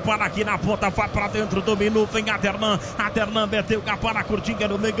 Estica a bola aqui na ponta, vai pra dentro, dominou. Vem Adernan. Adernan meteu a bola curtinha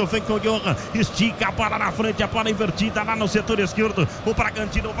no meio, vem com o Johan. Estica a bola na frente, a bola invertida lá no setor esquerdo. O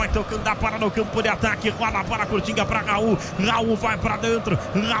Bragantino vai tocando a bola no campo de ataque. Rola a bola curtinha pra Raul. Raul vai pra dentro.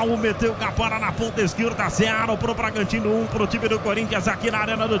 Raul meteu a bola na ponta esquerda. 0 pro Bragantino, 1 pro time do Corinthians aqui na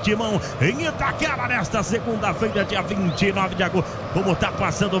Arena do Timão. Em Itaquera, nesta segunda-feira, dia 29 de agosto. Como tá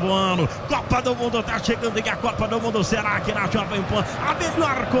passando o ano, Copa do Mundo tá chegando e a Copa do Mundo será aqui na Jovem Pan. A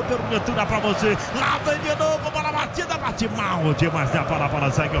melhor cobertura pra você. Lá vem de novo, bola batida, bate mal demais na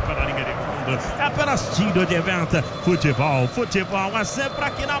bola segue pela linha de fundo. É apenas tiro de meta. Futebol é sempre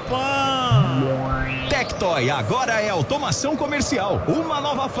aqui na Pan. Tectoy agora é automação comercial. Uma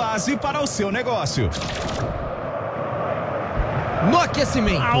nova fase para o seu negócio. No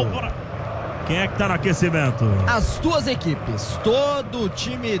aquecimento. Quem é que tá no aquecimento? As duas equipes. Todo o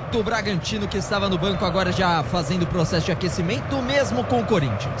time do Bragantino que estava no banco agora já fazendo o processo de aquecimento, mesmo com o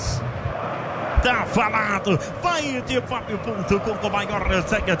Corinthians. Tá falado, vai de Fábio.com com o maior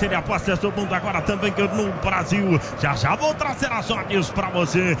site de apostas do mundo, agora também no Brasil. Já vou trazer as odds pra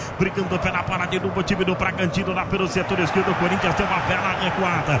você. Brigando pela parada do time do Bragantino lá pelo setor esquerdo. O Corinthians tem uma bela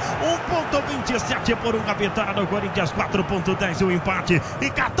recuada. 1,27 por 1 a vitória do Corinthians, 4,10 o empate e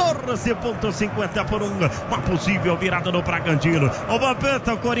 14,50 por 1 uma possível virada no Bragantino. O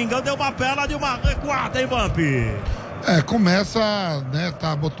Vampeta, o Coringão deu uma bela de uma recuada, hein, Vamp? Começa, né,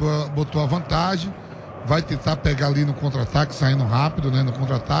 botou a vantagem, vai tentar pegar ali no contra-ataque, saindo rápido, né, no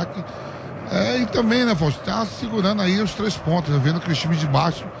contra-ataque. E também, né, Fausto, tá segurando aí os 3 pontos, vendo que os times de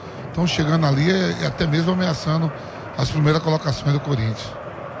baixo estão chegando ali e até mesmo ameaçando as primeiras colocações do Corinthians.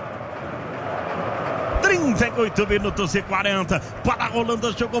 38 minutos e 40, para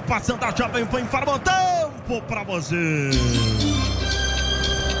rolando, jogou passando a Jovem Pan, informou tempo pra você.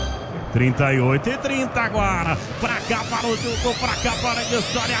 38 e 30 agora. Pra cá para o jogo, pra cá para a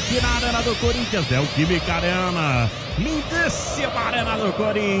história aqui na Arena do Corinthians. É o Química Arena. Lindíssima Arena do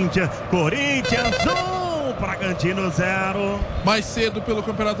Corinthians. Corinthians 1, Bragantino 0. Mais cedo pelo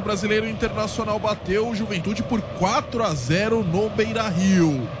Campeonato Brasileiro, o Internacional bateu o Juventude por 4-0 no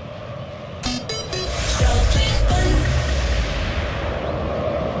Beira-Rio.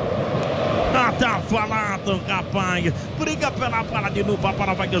 Tá falado, rapaz. Briga pela bola de novo. A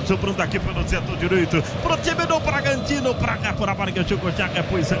bola vai sobrando aqui pelo setor direito. Pro time do Bragantino. Pra cá, por a bola que chegou já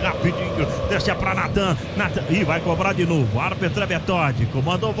depois rapidinho. Deixa pra Natan. Ih, vai cobrar de novo. O árbitro é metódico.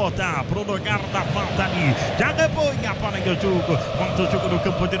 Mandou voltar pro lugar da falta ali. Já repõe a bola que eu jogo. Volta o jogo no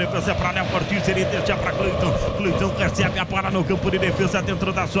campo de defesa pra Léo Ortiz. Ele deixa pra Cleiton. Cleiton recebe a bola no campo de defesa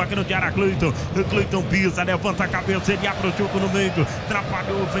dentro da sua grande área. Cleiton pisa, levanta a cabeça. Ele abre o jogo no meio.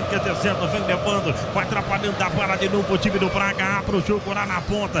 Trabalhou, vem descendo, vem levando. Vai atrapalhando a bola de novo. O time do Braga abre o jogo lá na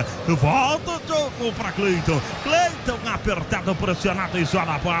ponta. Volta o jogo pra Cleiton. Cleiton apertado, pressionado e só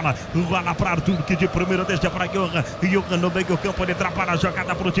na bola. Vai lá pra Arthur, que de primeiro deixa pra Johan. Johan no meio campo, ele atrapalha a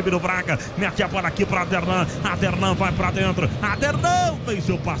jogada pro time do Braga. Mete a bola aqui pra Aderlan. Aderlan vai pra dentro. Aderlan fez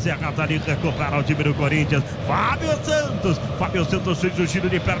o passe errado ali, recupera o time do Corinthians. Fábio Santos fez o giro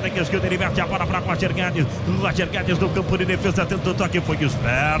de perna esquerda. Ele mete a bola pra Roger Guedes. Roger Guedes no campo de defesa, tentou toque, foi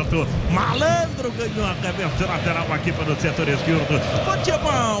esperto. Malandro ganhou a reversa lateral aqui pelo setor esquerdo.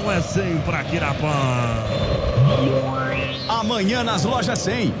 Futebol é sempre aqui na PAN. Amanhã nas lojas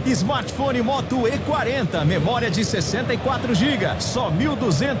 100, smartphone Moto E40, memória de 64 GB, só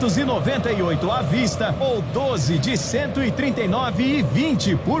 1.298 à vista ou 12 de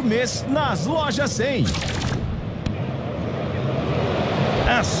 139,20 por mês nas lojas 100.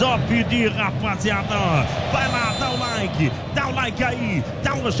 É só pedir, rapaziada. Vai lá, dá o like aí,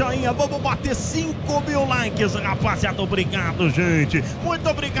 dá um joinha. Vamos bater 5.000 likes, rapaziada. Obrigado, gente. Muito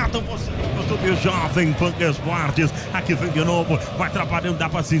obrigado você do YouTube Jovem Pan Esportes. Aqui vem de novo, vai trabalhando, dá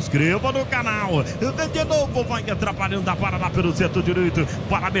pra se inscreva no canal. Vem de novo, vai atrapalhando a bola lá pelo setor direito.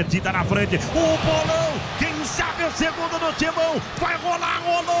 Bola metida na frente. O bolão, quem sabe o segundo no timão. Vai rolar,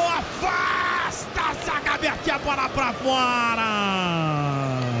 rolou, afasta a zaga, mete a bola pra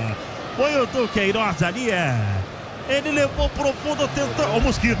fora. Foi o Duqueiroz ali, ele levou pro fundo, tentou. O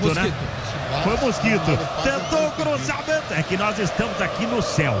Mosquito, né? Foi o Mosquito. Tentou o cruzamento. É que nós estamos aqui no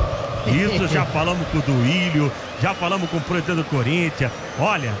céu. Isso, já falamos com o Duílio, já falamos com o presidente do Corinthians.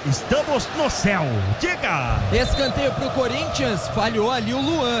 Olha, estamos no céu. Diga! Escanteio pro Corinthians, falhou ali o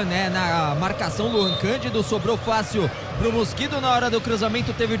Luan, né? Na marcação, Luan Cândido, sobrou fácil pro Mosquito. Na hora do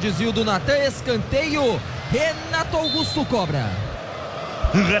cruzamento teve o desvio do Natan. Escanteio, Renato Augusto cobra.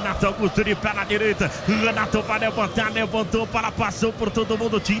 Renato Augusto de pé na direita. Renato vai levantar, levantou para, passou por todo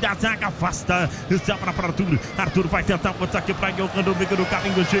mundo, tira a zaga, afasta, sobra para Arthur. Arthur vai tentar botar aqui para Johan no meio do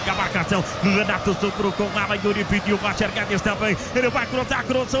caminho, chega a marcação. Renato sobrou com ela, Yuri pediu, Roger Guedes também. Ele vai cruzar,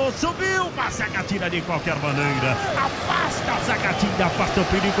 cruzou, subiu, mas zaga tira de qualquer maneira. Afasta a zaga, tira, afasta o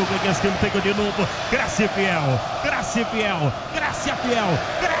perigo, ganha escanteio de novo. Cresce fiel, cresce fiel, cresce fiel,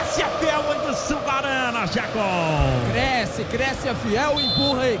 cresce fiel, ainda Subarana, Jacó. Cresce a fiel,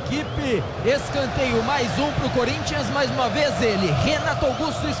 empurra a equipe. Escanteio, mais um pro Corinthians, mais uma vez ele, Renato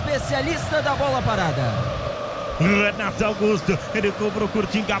Augusto, especialista da bola parada. Renato Augusto, ele cobrou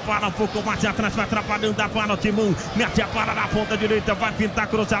curtinho a bola, um pouco mais atrás, vai atrapalhando a bola, o Timão mete a bola na ponta direita, vai pintar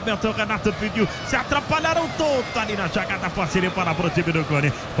cruzamento, o Renato pediu, se atrapalharam todos ali na jogada, parceria para o time do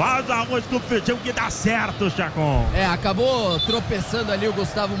Corinthians. Faz arroz com feijão que dá certo, Chacon. Acabou tropeçando ali o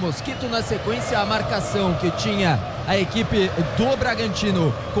Gustavo Mosquito. Na sequência, a marcação que tinha a equipe do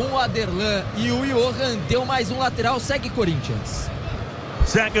Bragantino com o Aderlan e o Johan deu mais um lateral, segue Corinthians.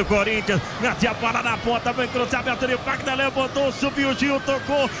 Segue o Corinthians, mete a bola na ponta, vem cruzamento de Wagner, levantou, subiu, Gil,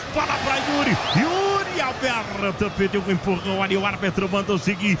 tocou, bola pra Yuri, Alberto pediu um empurrão ali, o árbitro mandou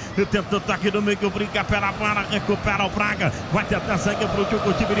seguir, tentou toque no meio, brinca pela bola, recupera o Braga, vai tentar sangue pro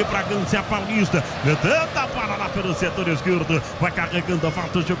jogo, time de Bragança Paulista, metendo a bola lá pelo setor esquerdo, vai carregando,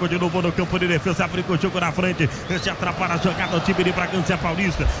 volta o jogo de novo no campo de defesa, abriu o jogo na frente, se atrapalha a jogada, o time de Bragança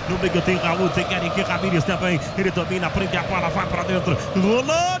Paulista, no meio tem Raul, tem Eric Ramírez também, ele domina, prende a bola, vai pra dentro, rolou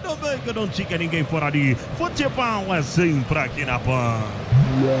no meio, não tinha ninguém por ali, futebol é sempre aqui na PAN.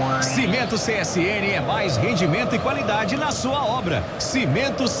 Cimento CSN é mais rendimento e qualidade na sua obra.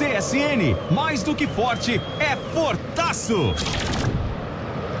 Cimento CSN, mais do que forte, é fortaço.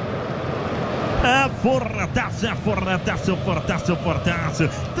 É fortaço.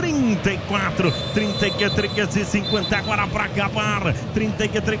 34, 33 e 50 agora pra acabar.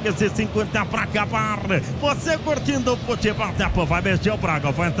 33 e 50 pra acabar. Você curtindo o futebol da PAN, vai mexer o Braga,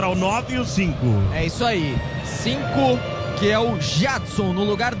 vai entrar o 9 e o 5. É isso aí, 5, que é o Jadson no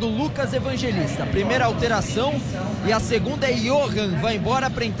lugar do Lucas Evangelista. Primeira alteração e a segunda é Johan, vai embora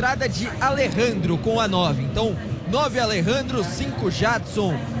para entrada de Alejandro com a 9. Então 9 Alejandro, 5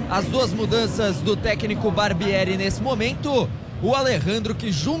 Jadson. As duas mudanças do técnico Barbieri nesse momento. O Alejandro,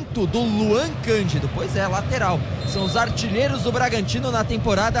 que junto do Luan Cândido, pois é, lateral, são os artilheiros do Bragantino na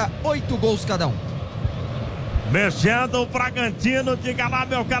temporada, 8 gols cada um. Mexendo o Bragantino, diga lá,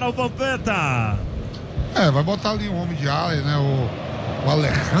 meu caro Vampeta. Vai botar ali um homem de área, né? O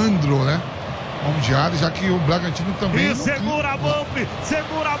Alejandro, né? Homem de área, já que o Bragantino também. E segura a Vamp,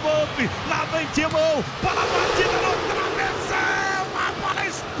 lá vem Timão, para a batida no travessão, a bola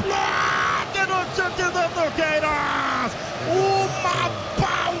explode no chute do Queiroz. Uma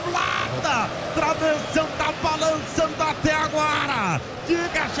paulada, travessão tá balançando até agora.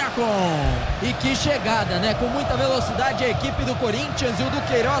 Diga, Chacon. E que chegada, né? Com muita velocidade a equipe do Corinthians, e o do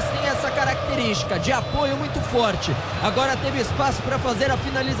Queiroz tem essa característica de apoio muito forte. Agora teve espaço para fazer a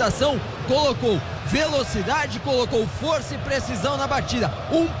finalização, colocou velocidade, colocou força e precisão na batida.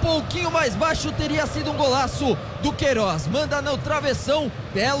 Um pouquinho mais baixo teria sido um golaço do Queiroz. Manda no travessão,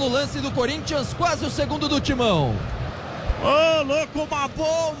 belo lance do Corinthians, quase o segundo do Timão. Ô, louco, uma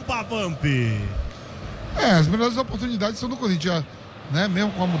bomba, Vamp. As melhores oportunidades são do Corinthians, né?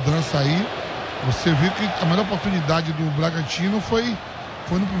 Mesmo com a mudança aí, você viu que a melhor oportunidade do Bragantino foi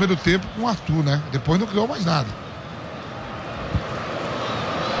no primeiro tempo com o Arthur, né? Depois não criou mais nada.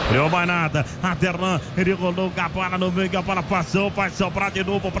 Criou mais nada, Aderlan, ele rolou a bola no meio, a bola passou, vai sobrar de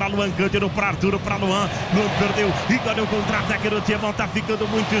novo para Luan Cândido, para Arthur, para Luan perdeu, e ganhou o contra-ataque do Timão, tá ficando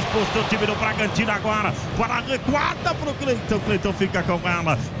muito exposto o time do Bragantino agora, para a recuada pro Cleiton fica com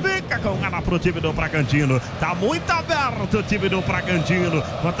ela pro time do Bragantino, tá muito aberto o time do Bragantino,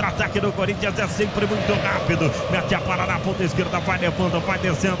 contra-ataque do Corinthians é sempre muito rápido, mete a bola na ponta esquerda, vai levando, vai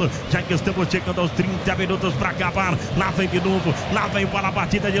descendo, já que estamos chegando aos 30 minutos para acabar, lá vem de novo, lá vem para a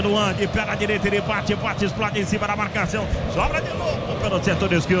batida de Luan, de pé na direita, ele bate, explode em cima da marcação, sobra de novo pelo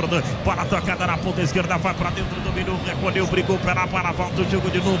setor esquerdo, bola tocada na ponta esquerda, vai pra dentro do meio, recolheu, brigou pela bola, volta o jogo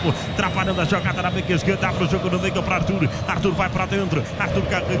de novo, trabalhando a jogada na beca esquerda, abre o jogo no meio pra Arthur vai pra dentro, Arthur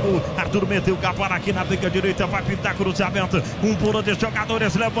carregou, Arthur meteu a bola aqui na beca direita, vai pintar cruzamento, um puro de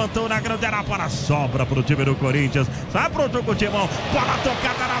jogadores, levantou na grande área, para sobra pro time do Corinthians, sai pro jogo Timão, bola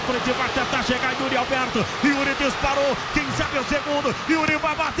tocada na frente, vai tentar chegar Yuri Alberto, Yuri disparou, quem sabe o segundo, Yuri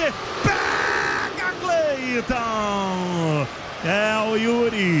vai bater, pega Cleiton, é o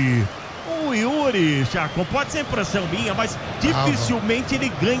Yuri, Chaco, pode ser impressão minha, mas dificilmente ele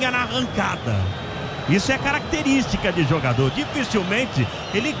ganha na arrancada. Isso é característica de jogador, dificilmente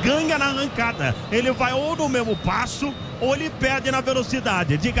ele ganha na arrancada, ele vai ou no mesmo passo ou ele perde na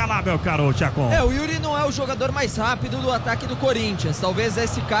velocidade. Diga lá, meu caro Chacon. O Yuri não é o jogador mais rápido do ataque do Corinthians, talvez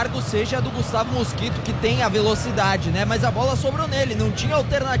esse cargo seja do Gustavo Mosquito, que tem a velocidade, né? Mas a bola sobrou nele, não tinha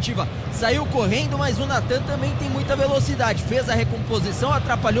alternativa, saiu correndo, mas o Natan também tem muita velocidade, fez a recomposição,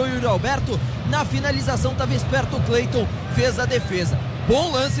 atrapalhou o Yuri Alberto, na finalização estava esperto o Cleiton, fez a defesa.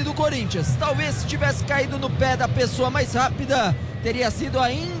 Bom lance do Corinthians, talvez se tivesse caído no pé da pessoa mais rápida, teria sido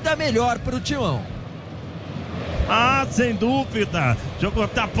ainda melhor para o Timão. Sem dúvida, o jogo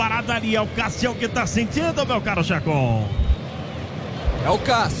tá parado ali, é o Cássio que tá sentindo, meu caro Chacon. É o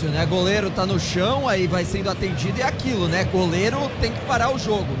Cássio, né? Goleiro tá no chão, aí vai sendo atendido, e é aquilo, né? Goleiro tem que parar o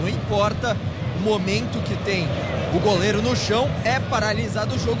jogo, não importa o momento que tem o goleiro no chão, é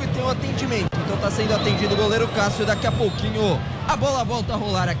paralisado o jogo e tem o atendimento. Então tá sendo atendido o goleiro Cássio, daqui a pouquinho a bola volta a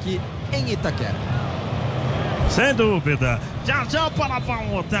rolar aqui em Itaquera. Sem dúvida, já para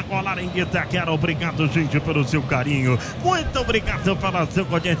volta a rolar em Itaquera. Obrigado, gente, pelo seu carinho. Muito obrigado pela sua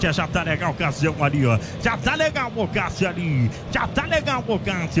audiência. Já tá legal o Cássio ali, ó. Já tá legal o Cássio ali. Já tá legal o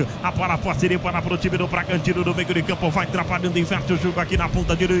Cássio. A bola pode ir para o time do Bragantino no meio de campo. Vai trabalhando, inverte o jogo aqui na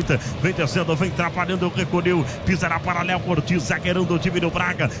ponta direita. Vem descendo, vem trabalhando, recolheu. Pisará para Léo Ortiz, zagueirando o time do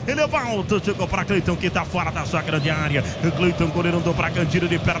Braga. Ele volta, chegou para Cleiton, que tá fora da sua grande área. Cleiton, goleiro do Bragantino,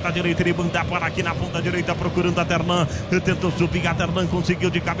 de perto da direita. Ele manda para aqui na ponta direita, procurando a Ternan. Tentou subir, a Ternan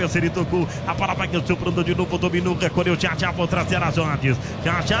conseguiu de cabeça, ele tocou. A bola vai sobrando de novo, dominou, recolheu. Já vou trazer as odds.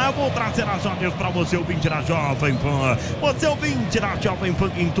 Já vou trazer as odds para você, ouvinte da Jovem Pan. Você ouvinte da Jovem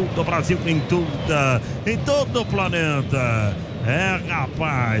Pan em todo o Brasil, em todo o planeta.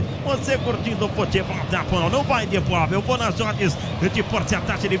 Rapaz, você curtindo o futebol da Pan, não vai de pobre, eu vou nas odds de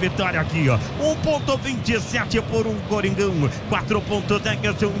porcentagem de vitória aqui, ó. 1,27 por um Coringão,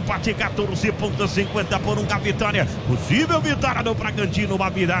 4,10 um empate, 14,50 por uma vitória. Possível vitória do Bragantino,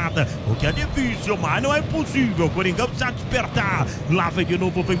 uma virada, o que é difícil, mas não é impossível. O Coringão precisa despertar. Lá vem de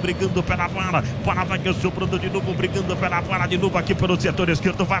novo, vem brigando pela bola. Bola vai sobrando de novo, brigando pela bola de novo aqui pelo setor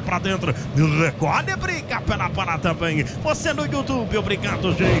esquerdo, vai pra dentro. Recolhe, briga pela bola também. Você não YouTube.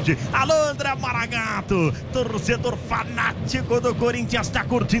 Obrigado, gente. Alô, André Maragato, torcedor fanático do Corinthians, tá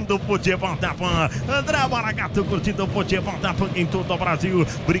curtindo o futebol da Pan. André Maragato curtindo o futebol da Pan em todo o Brasil,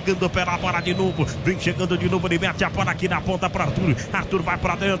 brigando pela bola de novo, vem chegando de novo, ele mete a bola aqui na ponta para Arthur. Arthur vai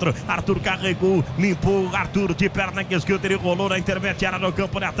para dentro, Arthur carregou, limpou, Arthur de perna esquerda, ele rolou na intermediária no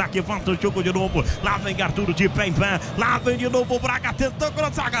campo de ataque, volta o jogo de novo, lá vem Arthur de pé em pé, lá vem de novo o Braga, tentou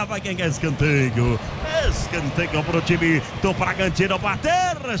cruzar, vai quem é escanteio pro time do Bragantino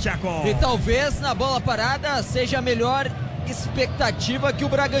bater, Chacon. E talvez na bola parada seja a melhor expectativa que o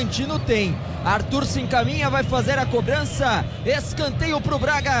Bragantino tem. Arthur se encaminha, vai fazer a cobrança, escanteio pro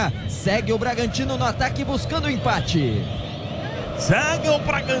Braga, segue o Bragantino no ataque buscando o empate. Segue o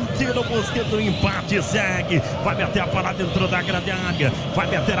Bragantino buscando o empate, segue, vai meter a bola dentro da grande área, vai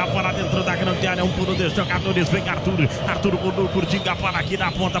meter a bola dentro da grande área, um por um dos jogadores, vem Arthur rodou, curtindo a bola aqui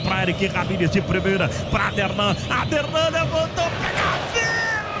na ponta para Eric Ramírez de primeira, para Aderlan levantou, pega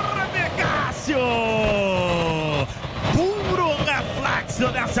firme, Cássio! Puro reflexo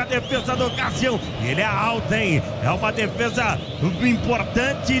nessa defesa do Cássio. Ele é alto, hein? É uma defesa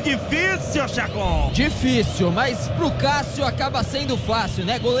importante e difícil, Chacon. Difícil, mas pro Cássio acaba sendo fácil,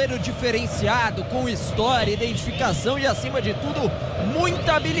 né? Goleiro diferenciado, com história, identificação e, acima de tudo,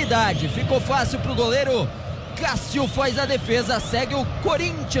 muita habilidade. Ficou fácil pro goleiro. Cássio faz a defesa, segue o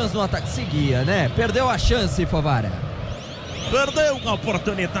Corinthians no ataque. Seguia, né? Perdeu a chance, Favara. Perdeu a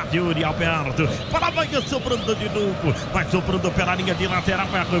oportunidade, Yuri Alberto. Para vai sobrando de novo. Vai sobrando pela linha de lateral.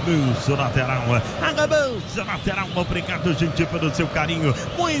 Arremesso lateral. Obrigado, gente, pelo seu carinho.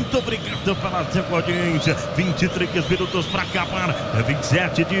 Muito obrigado pela sua audiência. 23 minutos para acabar.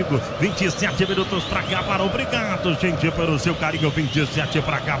 27, digo. 27 minutos para acabar. Obrigado, gente, pelo seu carinho. 27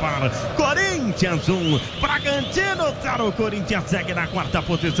 para acabar. Corinthians 1. Bragantino 0. O Corinthians segue na quarta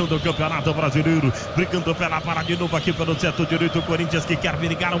posição do Campeonato Brasileiro. Brigando pela para de novo aqui pelo setor direito. O Corinthians que quer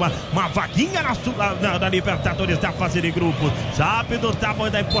brigar uma vaguinha na Libertadores da fase de grupos. Sabe do tamanho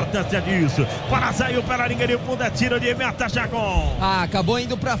da importância disso. Para saiu pela linha de fundo, é tiro de meta, Chacon. Acabou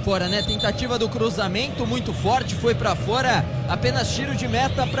indo para fora, né? Tentativa do cruzamento muito forte, foi para fora. Apenas tiro de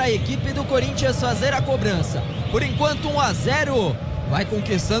meta para a equipe do Corinthians fazer a cobrança. Por enquanto 1-0. Vai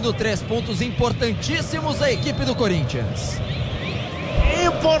conquistando 3 pontos importantíssimos a equipe do Corinthians.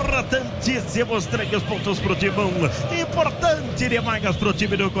 Importantíssimos 3 pontos pro Timão. Importante demais pro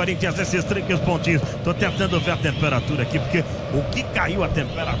time do Corinthians esses 3 pontinhos. Tô tentando ver a temperatura aqui, porque o que caiu a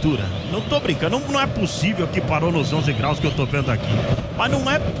temperatura? Não tô brincando, não é possível que parou nos 11 graus que eu tô vendo aqui. Mas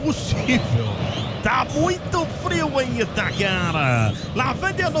não é possível. Tá muito frio em Itaquera. Lá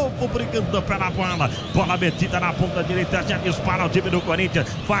vem de novo brigando pela bola. Bola metida na ponta direita. Já dispara o time do Corinthians.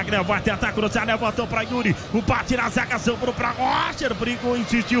 Wagner vai tentar cruzar. Levantou pra Yuri. O bate na zaga. Sobrou pra Roger. Brigou,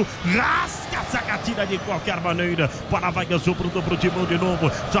 insistiu. Rasca a zaga. Tira de qualquer maneira. Bola vai sobrando pro Timão de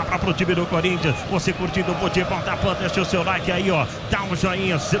novo. Sobra pro time do Corinthians. Você curtindo o futebol da Pan. Deixa o seu like aí, ó. Dá um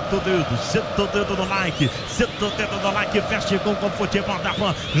joinha. Senta o dedo no like. Senta o dedo no like. Fecha com o futebol da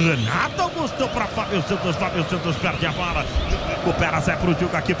Pan. Renato Augusto pra Fábio Santos perde a bola. Recupera, sai pro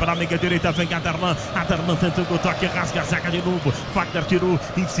jogo aqui pela meia direita. Vem Aderlan tentando o toque, rasga a zaga de novo. Wagner tirou,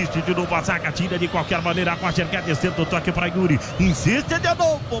 insiste de novo a zaga, tira de qualquer maneira. Roger Guedes tenta o toque para Yuri. Insiste de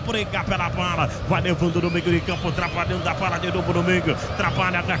novo, briga pela bola. Vai levando no meio de campo, trabalhando a bola de novo no meio.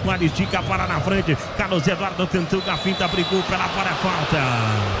 Trabalha com a quadra, estica a bola na frente. Carlos Eduardo tentou a finta, brigou pela bola, é falta.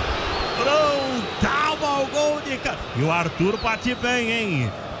 Pronto, o gol de... E o Arthur bate bem,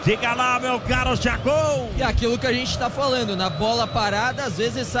 hein? Diga lá, meu caro Chacon. E aquilo que a gente está falando, na bola parada, às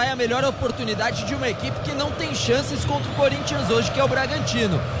vezes sai a melhor oportunidade de uma equipe que não tem chances contra o Corinthians hoje, que é o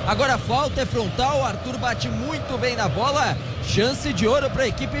Bragantino. Agora a falta é frontal, o Arthur bate muito bem na bola, chance de ouro para a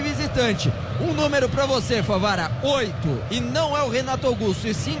equipe visitante. Um número para você, Favara, 8. E não é o Renato Augusto,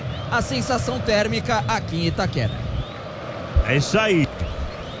 e sim a sensação térmica aqui em Itaquera. É isso aí.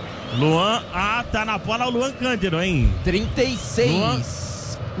 Luan, tá na bola o Luan Cândido, hein? 36.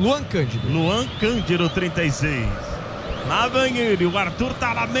 Luan Cândido, 36. Lá vem ele, o Arthur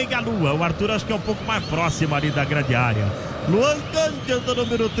tá na meia-lua. O Arthur acho que é um pouco mais próximo ali da grande área. Luan Cândido,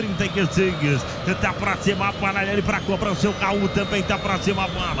 número 36. Tá pra cima a bola dele pra cobrança. O Raul também tá pra cima a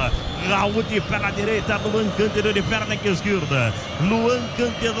bola. Raul de perna direita, Luan Cândido de perna esquerda. Luan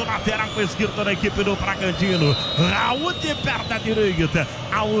Cândido lateral com esquerda da equipe do Bragantino. Raul de perna direita.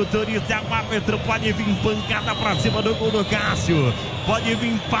 Autoriza o árbitro, pode vir pancada pra cima do gol do Cássio. Pode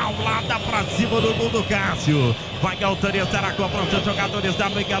vir paulada pra cima do Dudu Cássio. Vai autorizar a cobrança, os jogadores da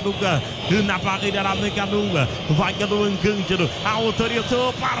Meganuga. Na barreira da Meganuga. Vai no Encândido.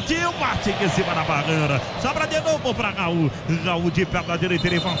 Autorizou, partiu em cima da barreira. Sobra de novo pra Raul. Raul de perna direita,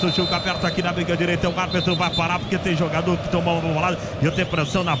 ele faz o jogo aberto aqui na meia direita. O árbitro vai parar porque tem jogador que tomou uma bolada e eu tenho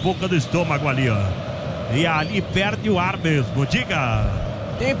pressão na boca do estômago ali, ó. E ali perde o ar mesmo, diga.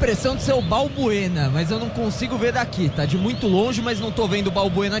 Tem a impressão de ser o Balbuena, mas eu não consigo ver daqui. Tá de muito longe, mas não tô vendo o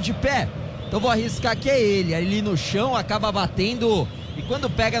Balbuena de pé. Então vou arriscar que é ele. Ali no chão acaba batendo. E quando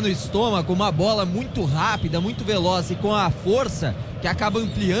pega no estômago, uma bola muito rápida, muito veloz e com a força que acaba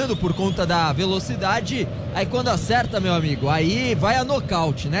ampliando por conta da velocidade, aí quando acerta, meu amigo, aí vai a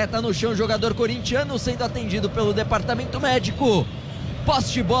nocaute, né? Tá no chão o jogador corintiano sendo atendido pelo departamento médico.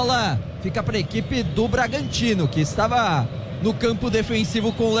 Posse de bola fica para a equipe do Bragantino, que estava no campo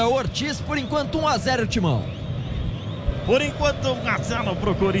defensivo com o Léo Ortiz. Por enquanto 1-0 Timão. Por enquanto 1-0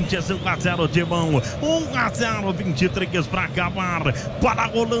 pro Corinthians, 1-0 Timão, 1-0, 23 para acabar. Bola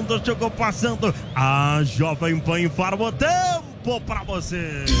rolando, chegou passando. A Jovem Pan informa o tempo para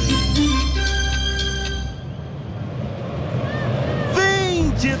você.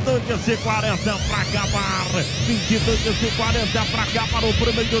 22:40 para acabar. 22:40 para acabar o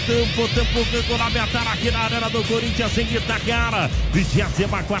primeiro tempo. Tempo regulamentar aqui na Arena do Corinthians em Itaquera.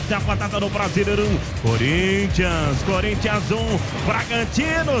 24ª rodada no Brasileirão. Corinthians 1,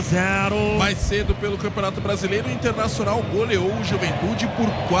 Bragantino 0. Mais cedo pelo Campeonato Brasileiro, o Internacional goleou o Juventude por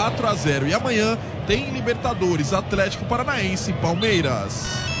 4-0. E amanhã tem Libertadores, Atlético Paranaense e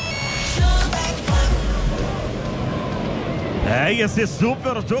Palmeiras. É esse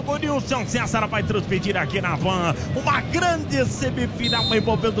super jogo, Nilson César vai transmitir aqui na Pan. Uma grande semifinal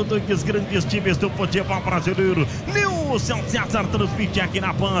envolvendo dois grandes times do futebol brasileiro. Nilson César transmite aqui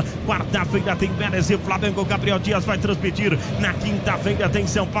na Pan. Quarta-feira tem Vélez e Flamengo. Gabriel Dias vai transmitir. Na quinta-feira tem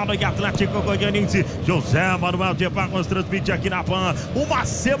São Paulo e Atlético Goianiense. José Manuel de Barros transmite aqui na Pan. Uma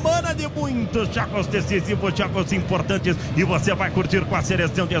semana de muitos jogos decisivos, jogos importantes. E você vai curtir com a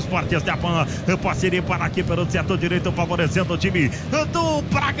seleção de esportes da Pan. Parceria para aqui pelo setor direito, favorecendo o time do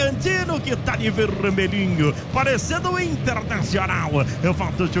Bragantino, que tá de vermelhinho, parecendo o Internacional. Eu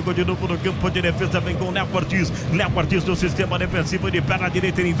faço o jogo de novo no campo de defesa, vem com o Léo Ortiz. Léo Ortiz no sistema defensivo de perna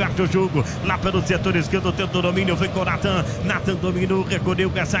direita, ele inverte o jogo. Lá pelo setor esquerdo, tenta o domínio, vem com o Natan. Natan dominou, recolheu,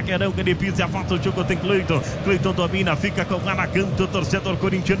 que é zagueirão, que ele pisa, falta o jogo, tem Cleiton. Cleiton domina, fica com o Anacanto, torcedor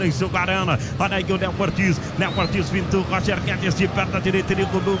corintiano em Sugarana. Olha aí o Léo Ortiz. Léo Ortiz vindo, Roger Guedes de perna direita, ele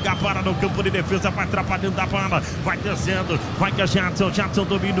lugar para no campo de defesa, vai atrapalhando a bola, vai descendo. Vai que Jadson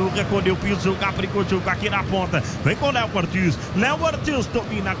dominou, recolheu o piso, Gabriel jogo aqui na ponta. Vem com o Léo Ortiz. Léo Ortiz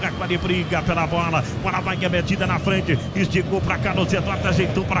domina, Gaspar briga pela bola. Bola vai que é metida na frente. Esticou pra cá no setor,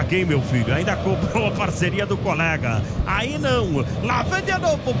 ajeitou pra quem, meu filho? Ainda cobrou a parceria do colega. Aí não. Lá vem de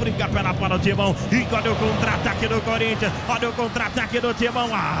novo, briga pela bola do Timão. E olha o contra-ataque do Corinthians. Olha o contra-ataque do Timão.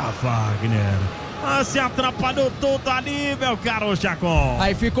 Ah, Wagner. Se atrapalhou tudo ali, meu caro Chacon.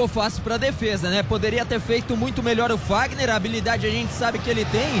 Aí ficou fácil pra defesa, né? Poderia ter feito muito melhor o Fagner, a habilidade a gente sabe que ele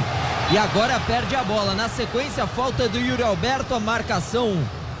tem. E agora perde a bola. Na sequência, falta do Yuri Alberto, a marcação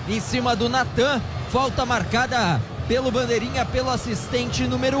em cima do Natan. Falta marcada pelo bandeirinha, pelo assistente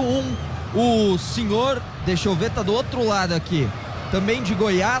número 1. O senhor, deixa eu ver, tá do outro lado aqui. Também de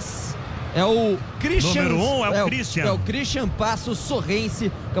Goiás. É o Christian. Número 1 é o Christian. É o Christian Passo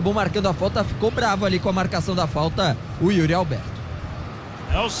Sorrense. Acabou marcando a falta, ficou bravo ali com a marcação da falta, o Yuri Alberto.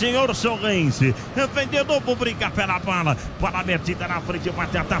 É o senhor Sorrense. Vem de novo, brinca pela bola. Bola metida na frente, vai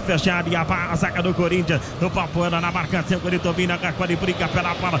tentar fechar. E a zaga do Corinthians. O Papuana na marcação, ele domina, ele brinca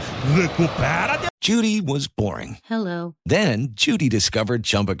pela bola. Recupera. Judy was boring. Hello. Then Judy discovered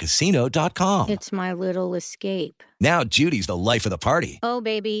ChumbaCasino.com. It's my little escape. Now Judy's the life of the party. Oh,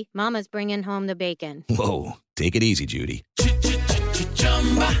 baby, mama's bringing home the bacon. Whoa, take it easy, Judy.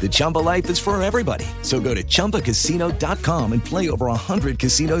 The Chumba life is for everybody. So go to ChumbaCasino.com and play over 100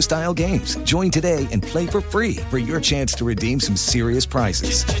 casino-style games. Join today and play for free for your chance to redeem some serious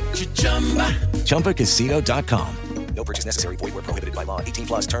prizes. ChumbaCasino.com. No purchase necessary. Void where prohibited by law.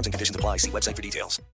 18+ terms and conditions apply. See website for details.